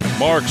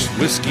 Mark's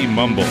Whiskey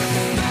Mumble.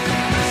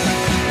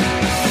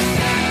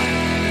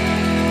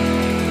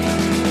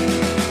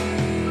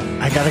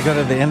 I got to go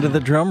to the end of the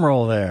drum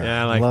roll there.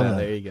 Yeah, I like Love that. it.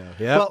 There you go.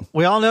 Yep. Well,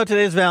 we all know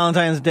today's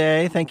Valentine's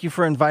Day. Thank you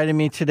for inviting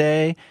me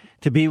today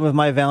to be with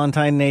my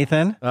Valentine,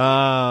 Nathan.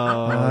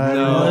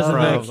 No, isn't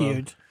that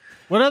cute?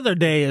 What other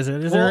day is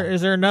it? Is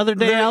there another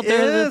day out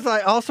there? Is. I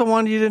also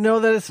wanted you to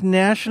know that it's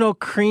National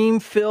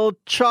Cream-Filled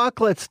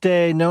Chocolates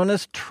Day, known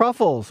as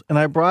truffles. And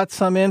I brought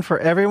some in for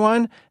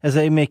everyone as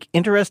they make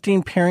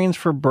interesting pairings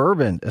for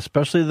bourbon,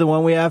 especially the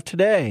one we have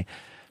today.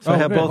 So I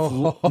have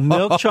both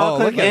milk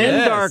chocolate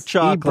and dark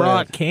chocolate. He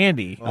brought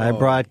candy. I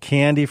brought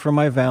candy for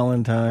my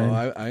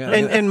Valentine.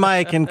 And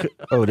Mike and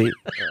Odie.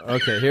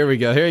 Okay, here we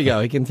go. Here you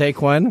go. He can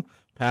take one.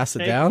 Pass it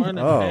down.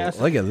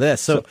 Look at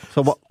this. So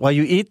while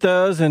you eat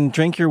those and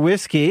drink your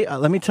whiskey,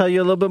 let me tell you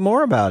a little bit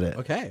more about it.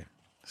 Okay.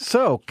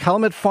 So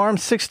Calumet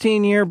Farm's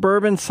 16-year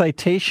bourbon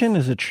Citation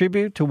is a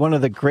tribute to one of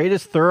the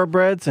greatest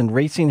thoroughbreds in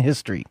racing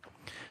history.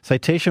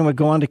 Citation would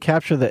go on to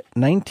capture the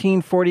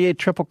 1948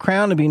 Triple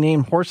Crown and be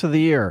named Horse of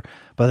the Year.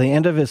 By the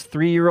end of his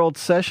 3-year-old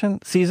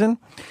season,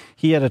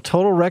 he had a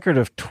total record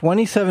of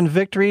 27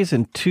 victories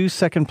and 2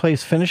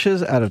 second-place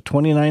finishes out of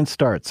 29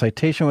 starts.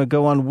 Citation would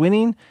go on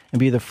winning and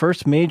be the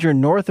first major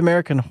North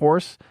American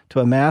horse to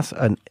amass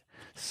a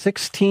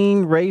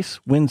 16-race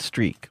win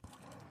streak.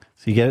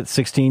 So you get it?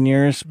 16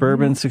 years,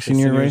 bourbon,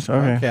 16-year race?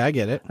 Okay, I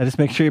get it. I just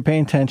make sure you're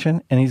paying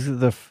attention. And he's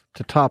to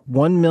top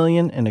 $1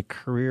 million in a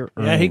career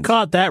earnings. Yeah, he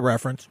caught that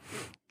reference.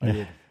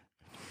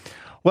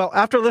 Well,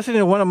 after listening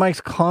to one of Mike's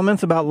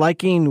comments about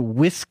liking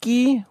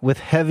whiskey with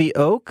heavy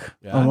oak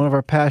on one of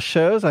our past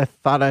shows, I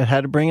thought I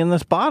had to bring in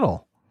this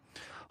bottle.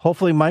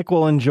 Hopefully Mike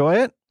will enjoy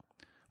it,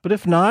 but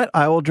if not,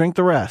 I will drink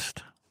the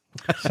rest.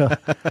 So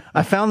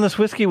I found this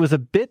whiskey was a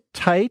bit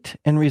tight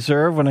in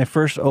reserve when I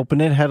first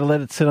opened it. Had to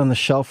let it sit on the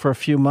shelf for a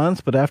few months,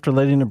 but after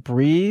letting it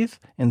breathe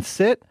and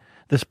sit,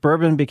 this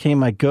bourbon became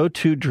my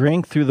go-to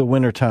drink through the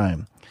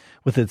wintertime,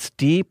 with its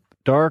deep,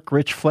 dark,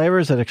 rich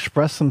flavors that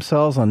express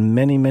themselves on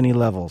many, many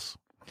levels.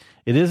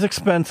 It is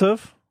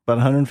expensive, about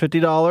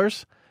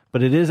 $150,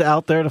 but it is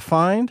out there to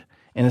find,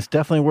 and it's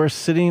definitely worth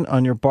sitting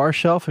on your bar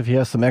shelf if you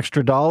have some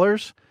extra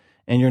dollars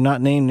and you're not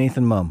named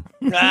Nathan Mum.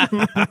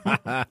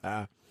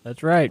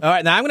 That's right. All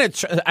right, now I'm going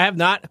to. I have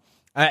not.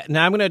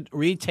 Now I'm going to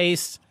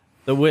retaste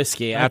the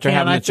whiskey after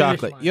having the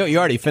chocolate. You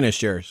already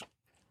finished yours.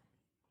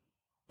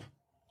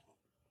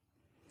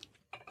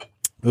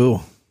 Ooh,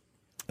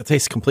 it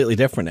tastes completely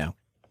different now.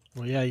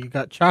 Well, yeah, you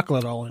got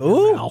chocolate all in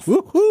your mouth.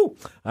 Woo-hoo.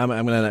 I'm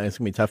gonna. It's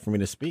gonna be tough for me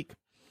to speak.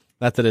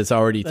 Not that it's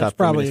already tough. That's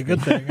probably a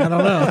good thing. I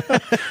don't know.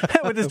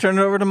 We'll just turn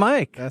it over to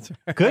Mike. That's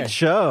right. Good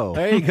show.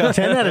 There you go.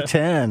 10 out of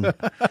 10.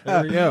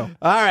 There we go.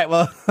 All right.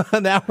 Well,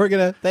 now we're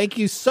gonna thank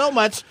you so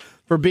much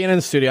for being in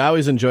the studio. I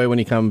always enjoy when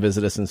you come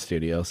visit us in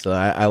studio. So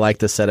I like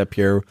to set up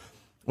here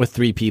with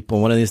 3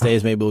 people. One of these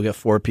days, maybe we'll get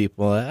 4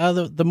 people.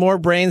 The more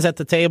brains at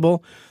the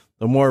table,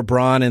 the more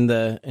brawn in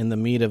the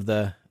meat of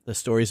the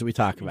stories that we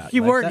talk about.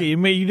 Keep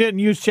working. You didn't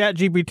use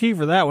ChatGPT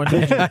for that one,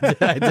 did you?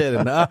 I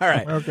didn't. All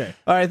right. Okay.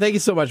 All right. Thank you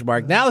so much,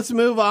 Mark. Now let's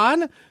move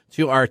on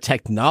to our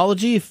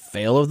technology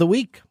fail of the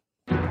week.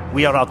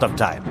 We are out of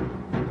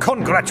time.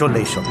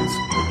 Congratulations.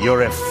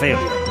 You're a failure.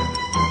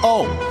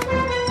 Oh.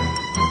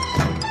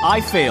 I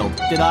failed,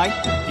 did I?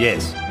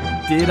 Yes.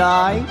 Did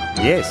I?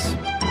 Yes.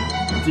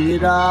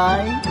 Did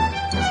I?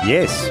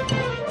 Yes.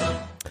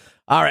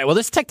 All right. Well,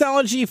 this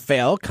technology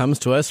fail comes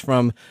to us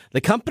from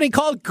the company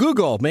called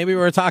Google. Maybe we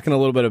were talking a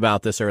little bit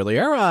about this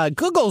earlier.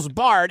 Google's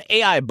Bard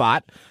AI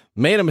bot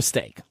made a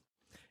mistake.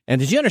 And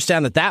did you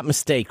understand that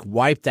mistake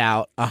wiped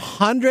out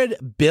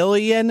 $100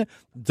 billion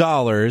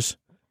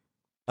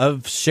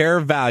of share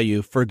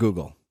value for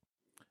Google?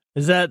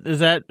 Is that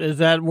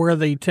where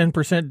the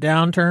 10%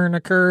 downturn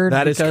occurred?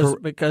 That is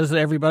because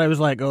everybody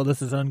was like, "Oh,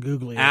 this is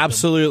ungoogly."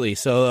 Absolutely.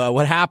 So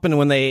what happened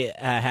when they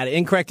had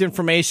incorrect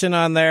information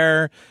on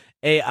their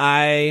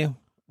AI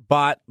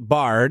bot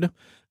Bard?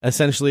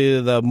 Essentially,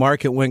 the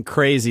market went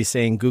crazy,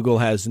 saying Google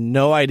has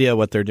no idea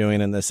what they're doing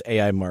in this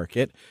AI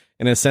market,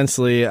 and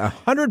essentially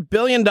 $100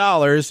 billion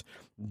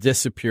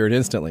disappeared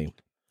instantly.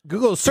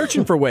 Google is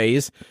searching for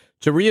ways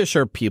to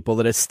reassure people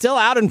that it's still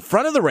out in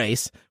front of the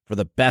race for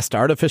the best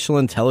artificial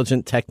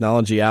intelligence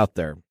technology out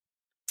there.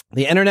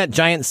 The internet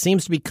giant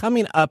seems to be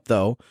coming up,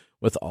 though,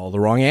 with all the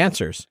wrong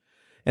answers.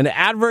 An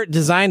advert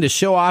designed to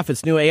show off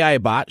its new AI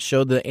bot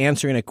showed that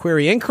answering a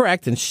query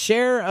incorrect, and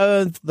share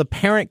of the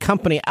parent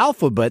company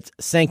Alphabet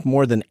sank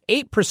more than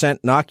 8%,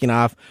 knocking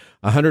off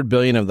 $100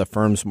 billion of the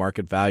firm's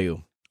market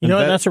value. You know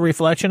what that's a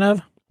reflection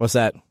of? What's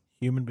that?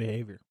 Human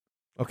behavior.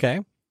 Okay.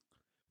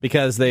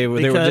 Because they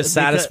were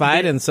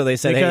dissatisfied, and so they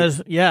said,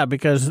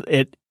 because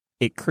it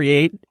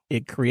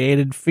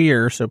created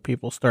fear, so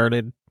people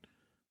started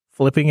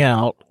flipping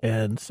out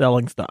and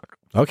selling stock.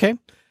 Okay.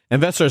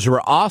 Investors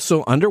were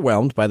also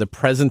underwhelmed by the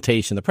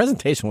presentation. The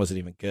presentation wasn't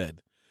even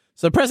good.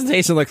 So the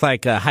presentation looked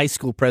like a high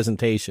school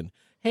presentation.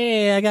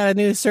 Hey, I got a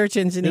new search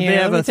engine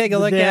here. Let me take a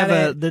look at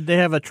it. Did they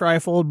have a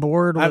trifold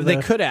board? They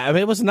could have. I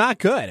mean, it was not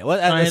good. It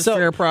was science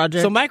fair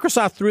project. So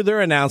Microsoft threw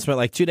their announcement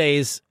like 2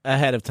 days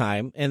ahead of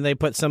time, and they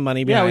put some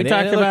money behind it. Yeah,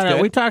 we talked about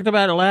it. We talked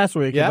about it last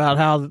week about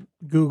how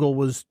Google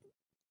was.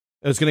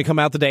 It was going to come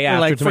out the day after.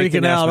 Like to make the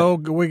freaking out. Oh,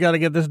 we got to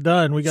get this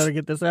done. We got to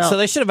get this out. So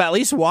they should have at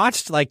least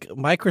watched like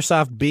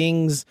Microsoft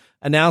Bing's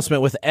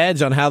announcement with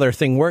Edge on how their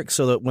thing works,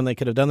 so that when they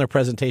could have done their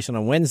presentation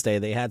on Wednesday,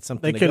 they had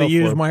something. They could have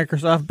used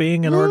Microsoft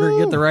Bing in order to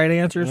get the right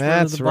answers.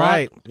 That's for the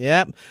right. bot.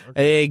 Yep.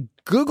 Okay. A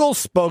Google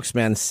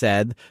spokesman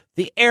said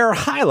the error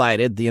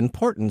highlighted the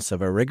importance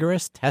of a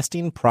rigorous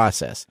testing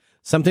process,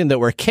 something that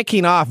we're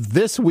kicking off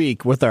this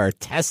week with our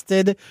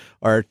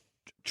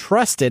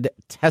trusted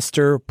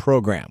tester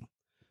program.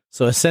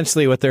 So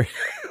essentially what they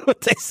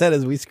said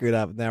is we screwed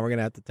up. Now we're going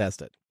to have to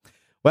test it.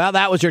 Well,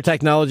 that was your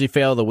technology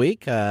fail of the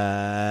week.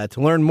 To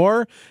learn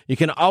more, you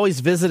can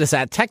always visit us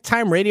at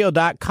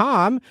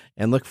techtimeradio.com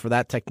and look for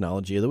that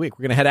technology of the week.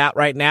 We're going to head out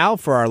right now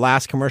for our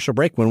last commercial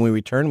break. When we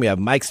return, we have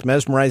Mike's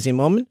Mesmerizing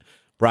Moment,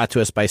 brought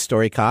to us by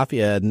Story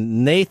Coffee, a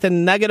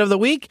Nathan Nugget of the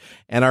Week,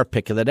 and our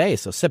pick of the day.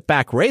 So sit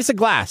back, raise a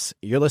glass.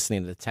 You're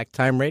listening to Tech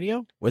Time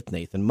Radio with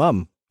Nathan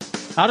Mum.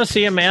 How to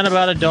See a Man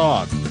About a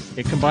Dog.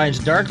 It combines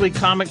darkly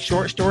comic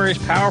short stories,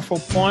 powerful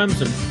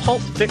poems, and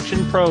pulp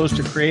fiction prose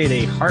to create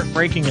a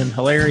heartbreaking and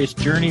hilarious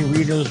journey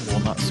readers will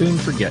not soon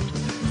forget.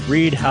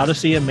 Read How to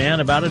See a Man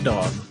About a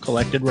Dog,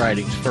 Collected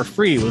Writings, for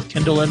free with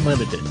Kindle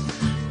Unlimited.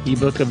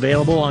 Ebook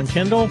available on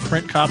Kindle,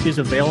 print copies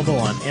available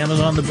on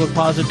Amazon The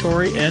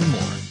Bookpository, and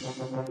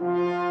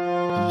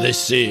more.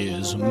 This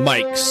is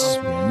Mike's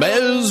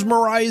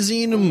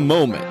Mesmerizing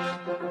Moment,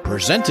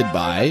 presented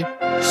by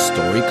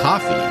Story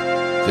Coffee.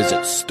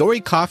 Visit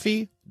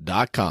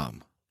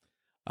storycoffee.com.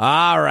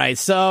 All right,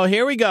 so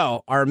here we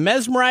go. Our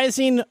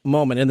mesmerizing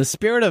moment in the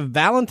spirit of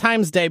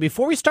Valentine's Day.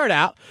 Before we start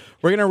out,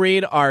 we're going to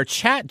read our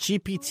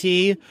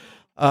ChatGPT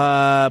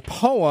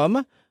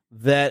poem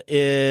that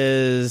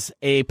is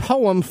a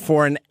poem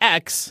for an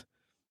ex.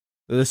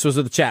 This was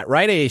with the chat.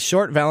 Write a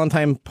short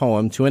Valentine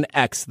poem to an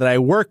ex that I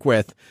work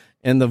with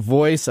in the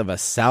voice of a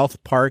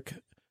South Park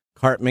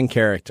Cartman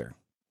character.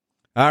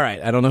 All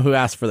right, I don't know who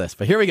asked for this,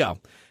 but here we go.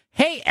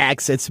 Hey,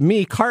 ex, it's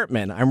me,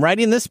 Cartman. I'm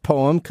writing this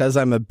poem because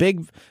I'm a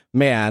big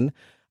man.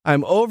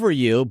 I'm over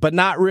you, but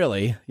not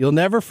really. You'll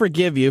never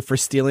forgive you for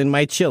stealing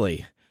my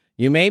chili.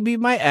 You may be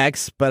my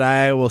ex, but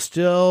I will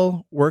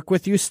still work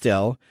with you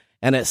still,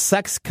 and it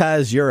sucks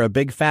because you're a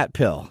big fat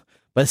pill.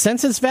 But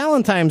since it's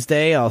Valentine's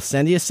Day, I'll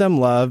send you some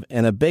love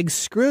and a big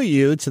screw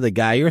you to the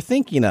guy you're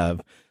thinking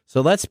of. So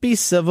let's be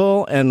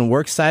civil and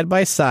work side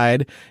by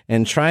side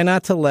and try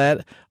not to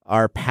let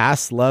our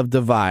past love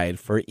divide.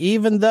 For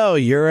even though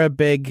you're a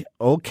big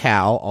old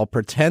cow, I'll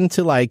pretend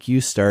to like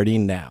you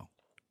starting now.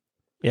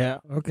 Yeah,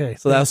 okay.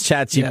 So that was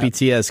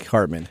ChatGPT as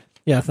Cartman.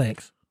 Yeah,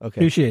 thanks.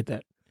 Okay. Appreciate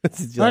that.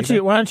 Why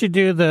don't you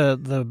do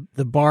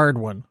the Bard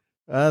one?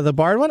 The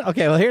Bard one?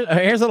 Okay, well,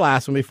 here's the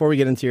last one before we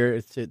get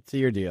into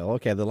your deal.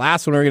 Okay, the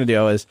last one we're going to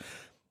do is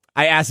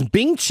I asked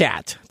Bing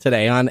Chat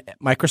today on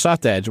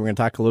Microsoft Edge. We're going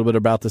to talk a little bit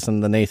about this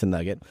in the Nathan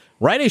Nugget.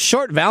 Write a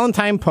short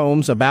Valentine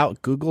poems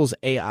about Google's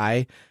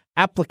AI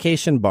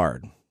application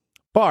Bard.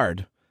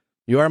 Bard,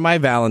 you are my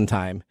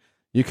Valentine.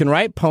 You can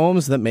write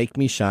poems that make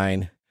me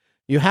shine.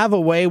 You have a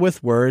way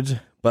with words,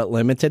 but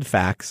limited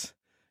facts.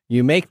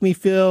 You make me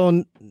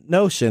feel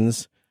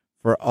notions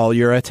for all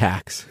your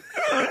attacks.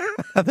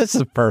 This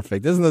is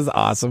perfect. Isn't this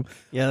awesome?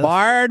 Yes.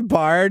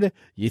 Bard,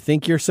 you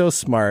think you're so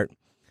smart,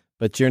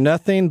 but you're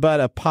nothing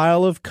but a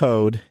pile of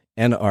code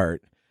and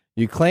art.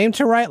 You claim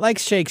to write like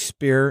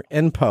Shakespeare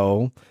and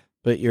Poe,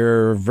 but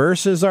your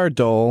verses are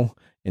dull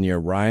and your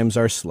rhymes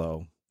are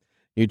slow.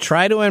 You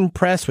try to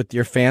impress with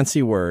your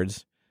fancy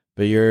words,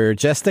 but you're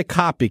just a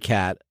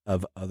copycat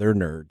of other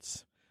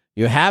nerds.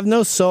 You have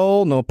no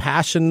soul, no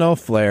passion, no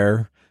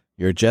flair.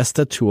 You're just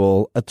a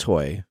tool, a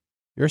toy.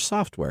 You're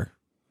software.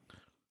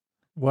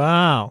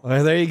 Wow.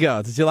 Well, there you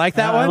go. Did you like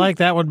that one? I like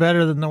that one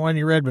better than the one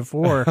you read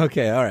before.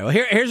 Okay, all right. Well,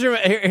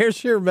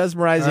 here's your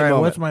mesmerizing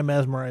moment. What's my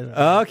mesmerizing?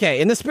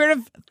 Okay, in the spirit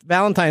of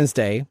Valentine's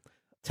Day,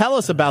 tell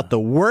us about the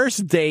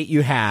worst date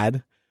you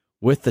had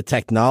with the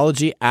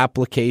technology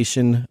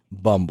application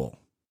Bumble.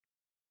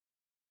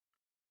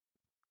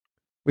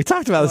 We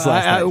talked about this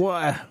last night.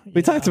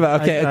 We talked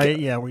about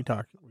we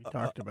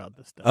talked about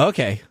this stuff.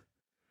 Okay.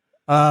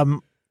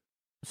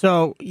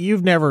 So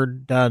you've never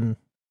done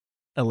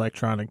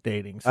electronic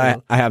dating.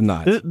 So I have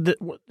not.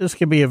 This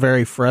can be a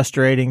very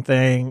frustrating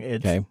thing.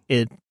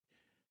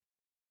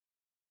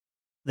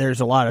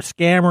 There's a lot of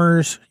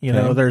scammers. You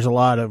know, there's a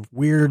lot of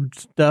weird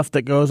stuff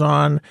that goes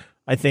on.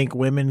 I think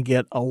women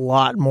get a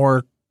lot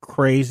more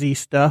crazy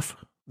stuff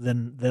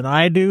than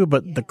I do.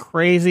 But the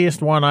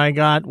craziest one I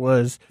got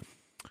was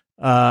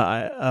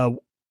a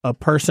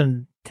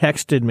person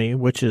texted me,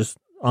 which is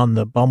on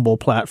the Bumble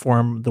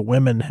platform. The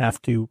women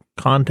have to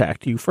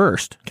contact you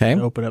first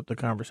to open up the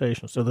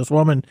conversation. So this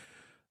woman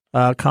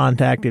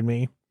contacted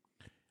me,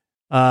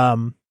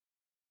 and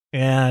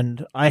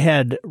I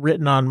had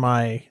written on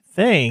my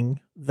thing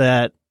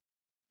that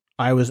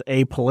I was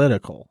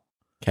apolitical.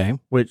 Okay.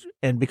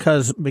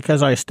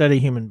 Because I study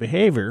human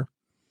behavior,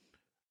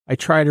 I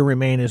try to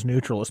remain as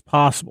neutral as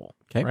possible.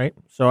 Okay. Right.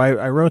 So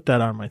I wrote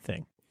that on my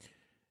thing.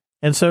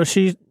 And so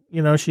she's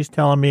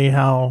telling me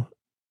how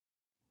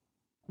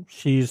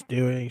she's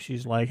doing.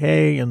 She's like,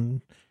 hey,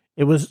 and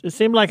it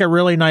seemed like a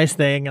really nice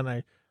thing.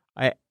 And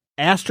I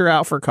asked her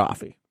out for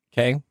coffee.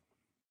 Okay.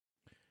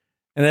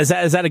 And is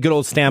that a good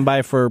old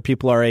standby for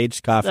people our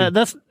age? Coffee. I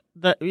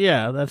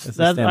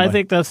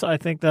think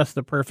that's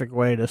the perfect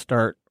way to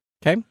start.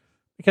 Okay.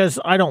 Because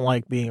I don't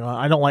like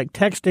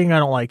texting. I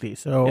don't like these.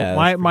 So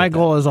my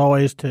goal is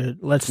always to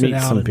let's sit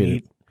down and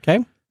meet.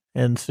 Okay.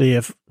 And see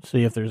if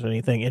there's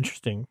anything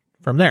interesting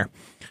from there.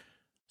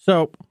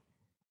 So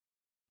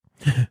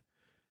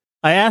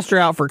I asked her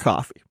out for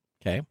coffee.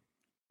 Okay.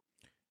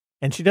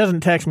 And she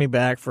doesn't text me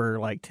back for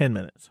like 10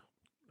 minutes.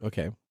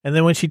 Okay. And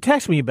then when she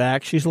texts me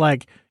back, she's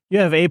like, you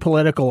have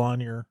apolitical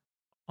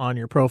on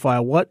your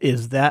profile. What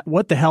is that?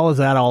 What the hell is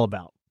that all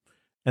about?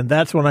 And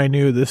that's when I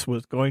knew this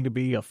was going to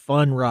be a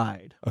fun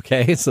ride.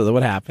 Okay. So then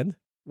what happened?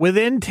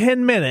 Within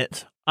 10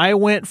 minutes, I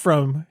went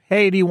from,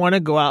 hey, do you want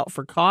to go out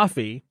for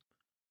coffee?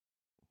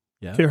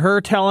 Yeah. To her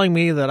telling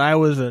me that I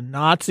was a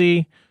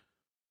Nazi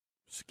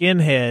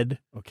skinhead.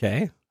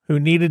 Okay. Who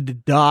needed to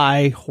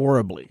die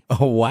horribly.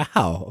 Oh,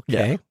 wow.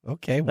 Okay. Yeah.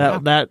 Okay.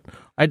 Wow.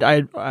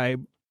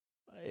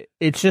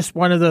 It's just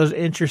one of those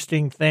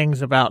interesting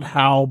things about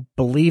how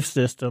belief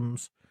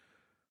systems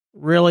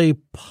really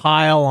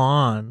pile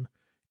on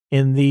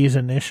in these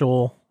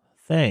initial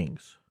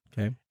things.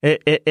 Okay.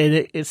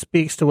 It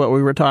speaks to what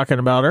we were talking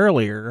about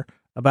earlier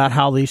about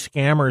how these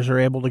scammers are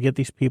able to get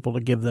these people to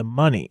give them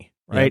money,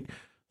 right? Yeah.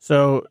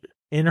 So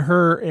in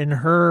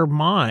her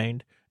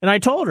mind, And I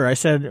told her, I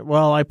said,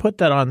 well, I put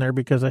that on there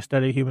because I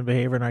study human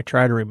behavior and I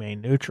try to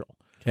remain neutral.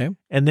 Okay.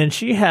 And then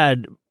she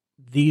had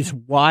these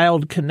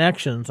wild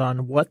connections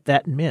on what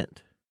that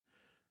meant.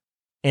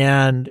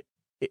 And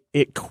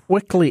it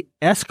quickly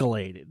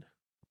escalated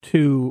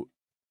to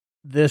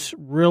this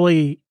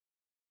really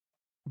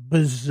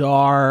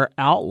bizarre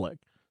outlook.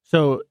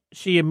 So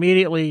she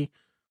immediately,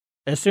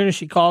 as soon as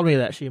she called me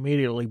that, she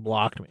immediately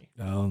blocked me.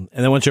 And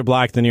then once you're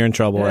blocked, then you're in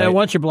trouble, right?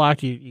 Once you're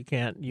blocked, you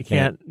can't.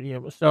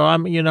 So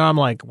I'm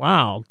like,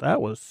 wow,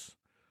 that was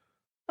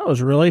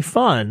really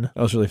fun.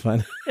 That was really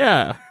fun.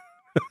 Yeah,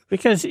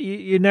 because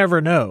you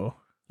never know.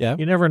 Yeah,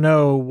 you never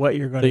know what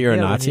you're going to. So you're a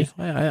Nazi.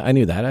 I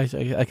knew that. I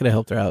could have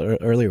helped her out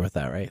earlier with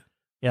that, right?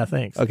 Yeah,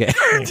 thanks. Okay.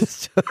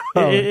 Thanks.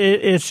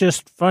 It's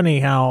just funny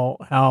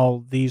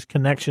how these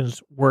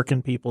connections work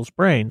in people's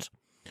brains.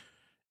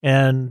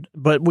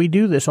 But we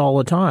do this all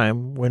the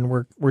time when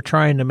we're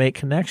trying to make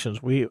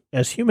connections. We,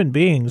 as human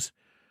beings,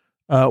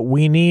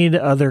 we need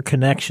other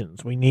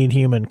connections. We need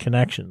human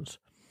connections.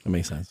 That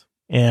makes sense.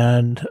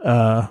 And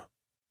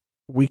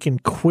we can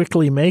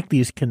quickly make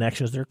these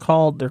connections. They're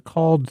called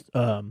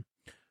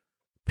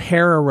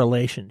para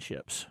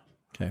relationships.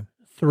 Okay.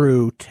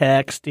 Through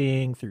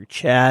texting, through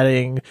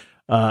chatting.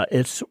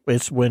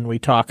 It's when we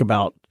talk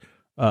about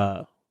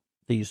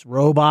these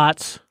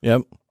robots.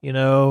 Yep.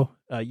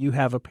 You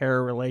have a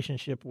para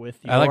relationship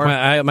with your, I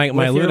like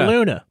my Luna.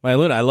 Luna. My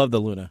Luna. I love the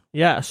Luna.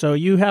 Yeah, so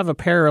you have a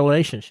para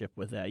relationship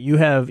with that. You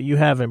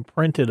have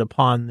imprinted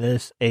upon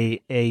this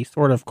a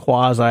sort of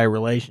quasi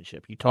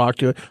relationship. You talk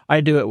to it.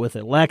 I do it with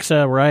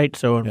Alexa, right?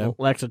 So when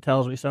Alexa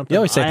tells me something, you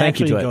always say thank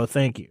you to it. Go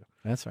thank you.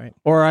 That's right.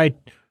 Or I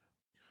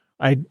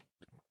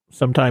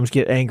sometimes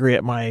get angry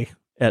at my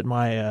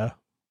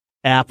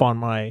app on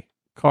my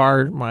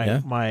car,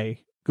 my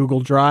Google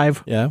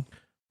Drive. Yeah.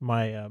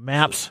 My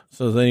maps.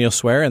 So then you'll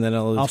swear, and then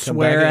I'll come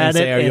swear back at and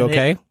say, it. "Are you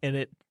okay?"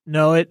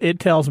 It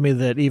tells me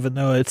that even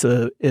though it's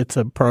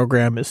a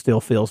program, it still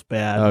feels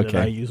bad Okay.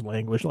 that I use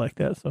language like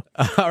that. So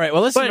all right,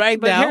 well, listen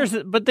right now.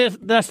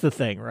 That's the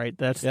thing, right?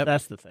 That's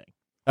the thing.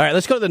 All right,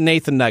 let's go to the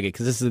Nathan Nugget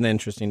because this is an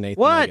interesting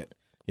Nathan Nugget.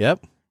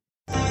 Yep.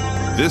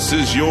 This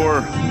is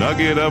your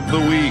Nugget of the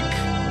Week.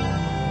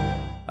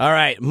 All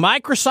right,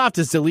 Microsoft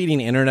is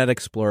deleting Internet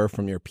Explorer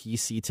from your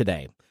PC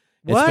today.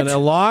 It's What? been a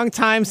long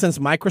time since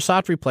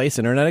Microsoft replaced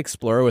Internet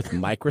Explorer with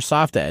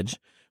Microsoft Edge.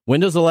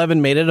 Windows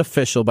 11 made it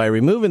official by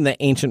removing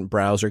the ancient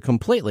browser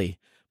completely,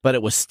 but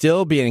it was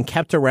still being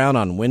kept around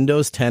on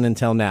Windows 10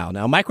 until now.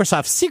 Now,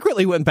 Microsoft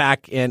secretly went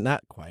back in,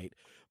 not quite,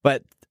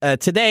 but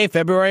today,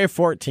 February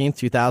 14th,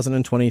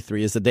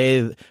 2023, is the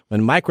day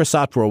when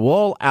Microsoft will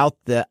roll out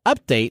the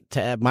update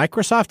to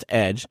Microsoft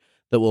Edge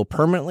that will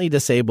permanently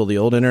disable the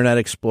old Internet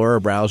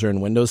Explorer browser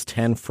in Windows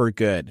 10 for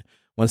good.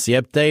 Once the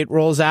update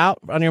rolls out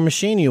on your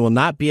machine, you will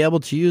not be able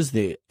to use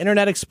the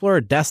Internet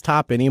Explorer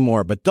desktop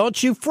anymore. But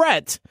don't you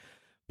fret,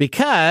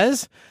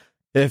 because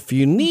if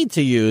you need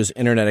to use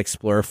Internet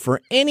Explorer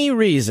for any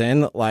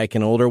reason, like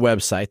an older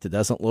website that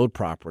doesn't load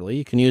properly,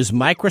 you can use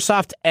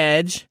Microsoft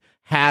Edge.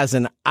 Has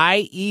an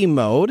IE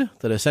mode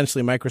that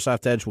essentially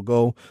Microsoft Edge will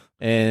go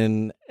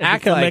and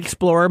act like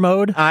Explorer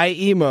mode.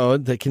 IE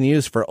mode that can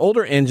use for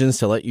older engines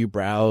to let you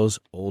browse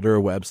older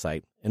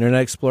website.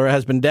 Internet Explorer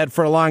has been dead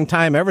for a long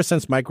time, ever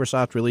since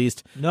Microsoft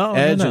released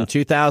Edge in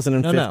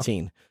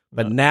 2015.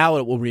 But now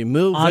it will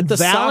remove on the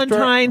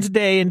Valentine's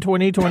Day in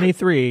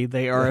 2023.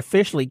 They are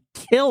officially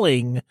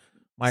killing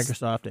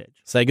Microsoft Edge.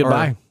 Say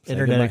goodbye.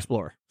 Internet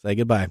Explorer. Say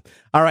goodbye.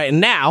 All right,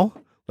 and now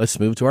let's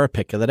move to our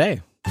pick of the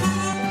day.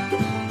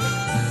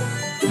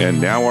 And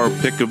now our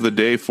pick of the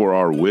day for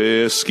our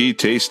whiskey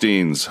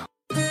tastings.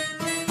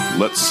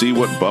 Let's see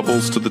what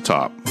bubbles to the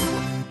top.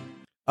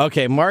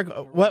 Okay, Mark,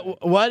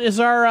 what is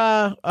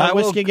our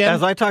whiskey again?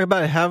 As I talk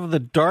about it, have the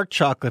dark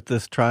chocolate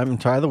this time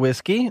and try the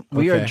whiskey.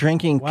 We are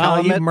drinking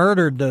Calumet. You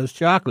murdered those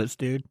chocolates,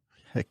 dude.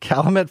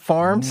 Calumet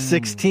Farm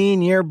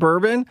 16-year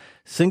bourbon,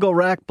 single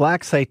rack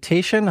black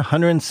citation,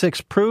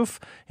 106 proof,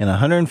 and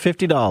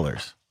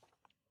 $150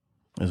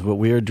 is what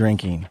we are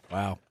drinking.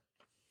 Wow.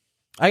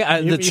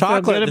 You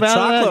feel good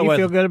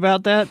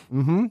about that?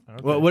 Mm-hmm.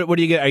 Okay. What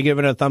do you get? Are you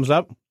giving it a thumbs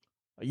up?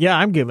 Yeah,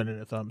 I'm giving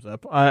it a thumbs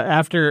up.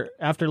 After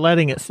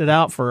letting it sit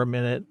out for a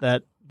minute,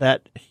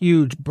 that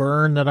huge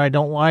burn that I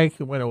don't like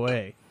went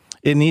away.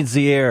 It needs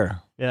the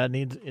air. Yeah, it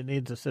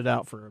needs to sit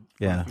out for a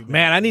few minutes.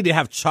 Man, I need to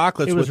have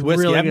chocolates with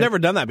whiskey. Really I've never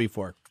done that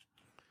before.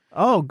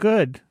 Oh,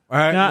 good. All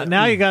right.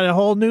 Now you got a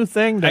whole new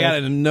thing. I got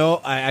to know.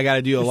 I got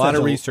to do a lot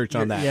of research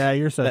on that. Yeah,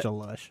 you're such a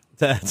lush.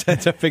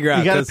 To figure out.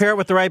 You got to pair it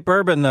with the right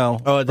bourbon, though,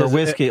 or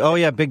whiskey.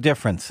 Big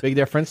difference. Big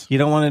difference? You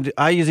don't want to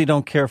I usually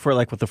don't care for it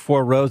like with the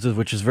Four Roses,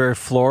 which is very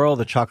floral.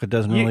 The chocolate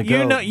doesn't really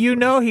go. You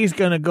know he's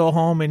going to go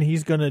home and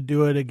he's going to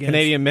do it against...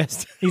 Canadian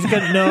Mist? He's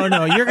gonna,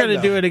 no, you're going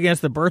to do it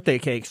against the birthday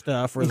cake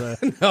stuff or the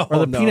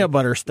peanut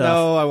butter stuff.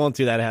 No, I won't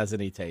do that. It has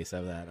any taste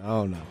of that.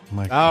 Oh, no.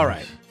 All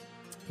right.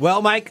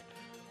 Well, Mike,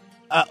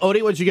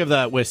 Odie, what'd you give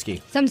that whiskey?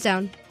 Thumbs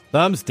down.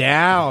 Thumbs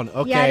down.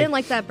 Okay. Yeah, I didn't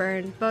like that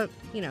burn, but,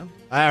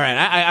 All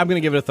right, I'm going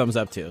to give it a thumbs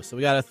up, too. So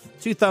we got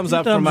 2 thumbs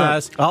up from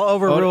us. I'll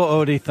overrule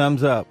Odie.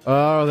 Thumbs up.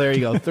 Oh, there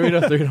you go. 3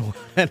 to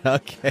 1.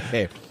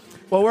 Okay.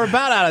 Well, we're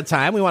about out of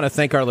time. We want to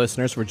thank our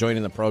listeners for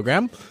joining the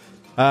program.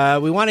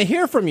 We want to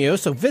hear from you,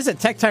 so visit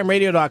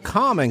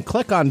techtimeradio.com and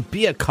click on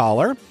Be a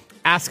Caller.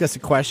 Ask us a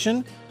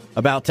question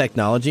about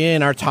technology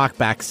in our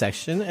talkback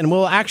section, and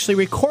we'll actually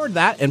record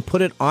that and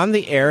put it on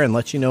the air and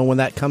let you know when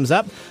that comes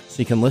up so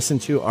you can listen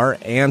to our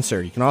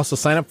answer. You can also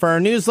sign up for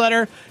our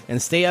newsletter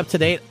and stay up to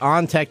date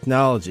on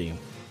technology.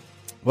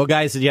 Well,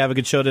 guys, did you have a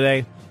good show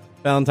today?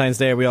 Valentine's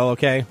Day, are we all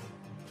okay?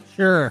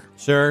 Sure.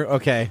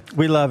 Okay.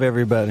 We love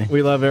everybody.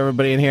 We love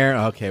everybody in here?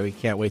 Okay, we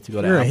can't wait to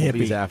go to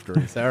Applebee's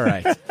afterwards. All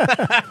right.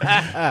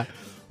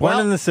 Born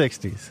in the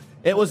 60s.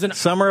 It was an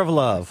Summer of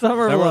Love.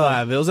 Summer of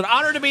Love. It was an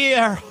honor to be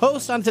our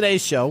host on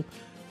today's show.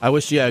 I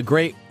wish you a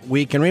great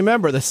week. And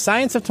remember, the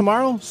science of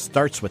tomorrow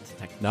starts with the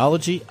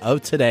technology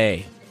of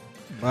today.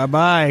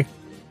 Bye-bye.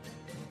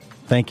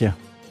 Thank you.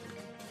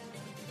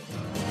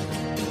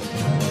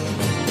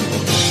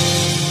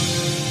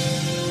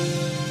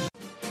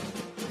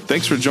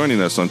 Thanks for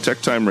joining us on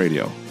Tech Time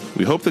Radio.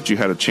 We hope that you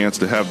had a chance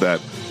to have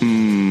that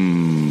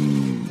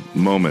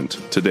moment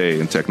today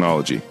in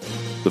technology.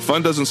 The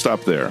fun doesn't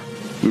stop there.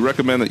 We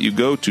recommend that you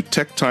go to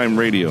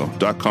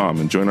techtimeradio.com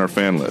and join our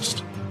fan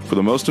list for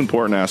the most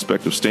important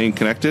aspect of staying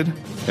connected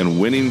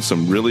and winning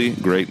some really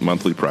great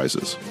monthly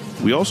prizes.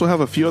 We also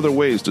have a few other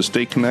ways to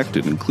stay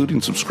connected,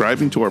 including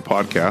subscribing to our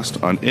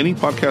podcast on any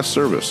podcast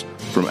service,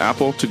 from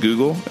Apple to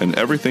Google and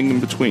everything in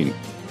between.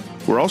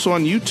 We're also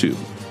on YouTube,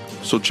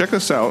 so check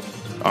us out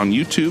on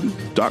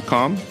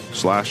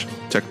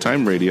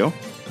youtube.com/techtimeradio,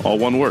 all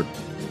one word.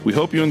 We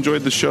hope you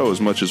enjoyed the show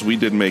as much as we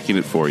did making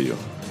it for you.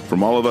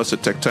 From all of us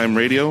at Tech Time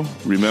Radio,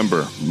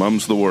 remember,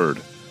 mum's the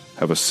word.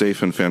 Have a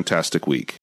safe and fantastic week.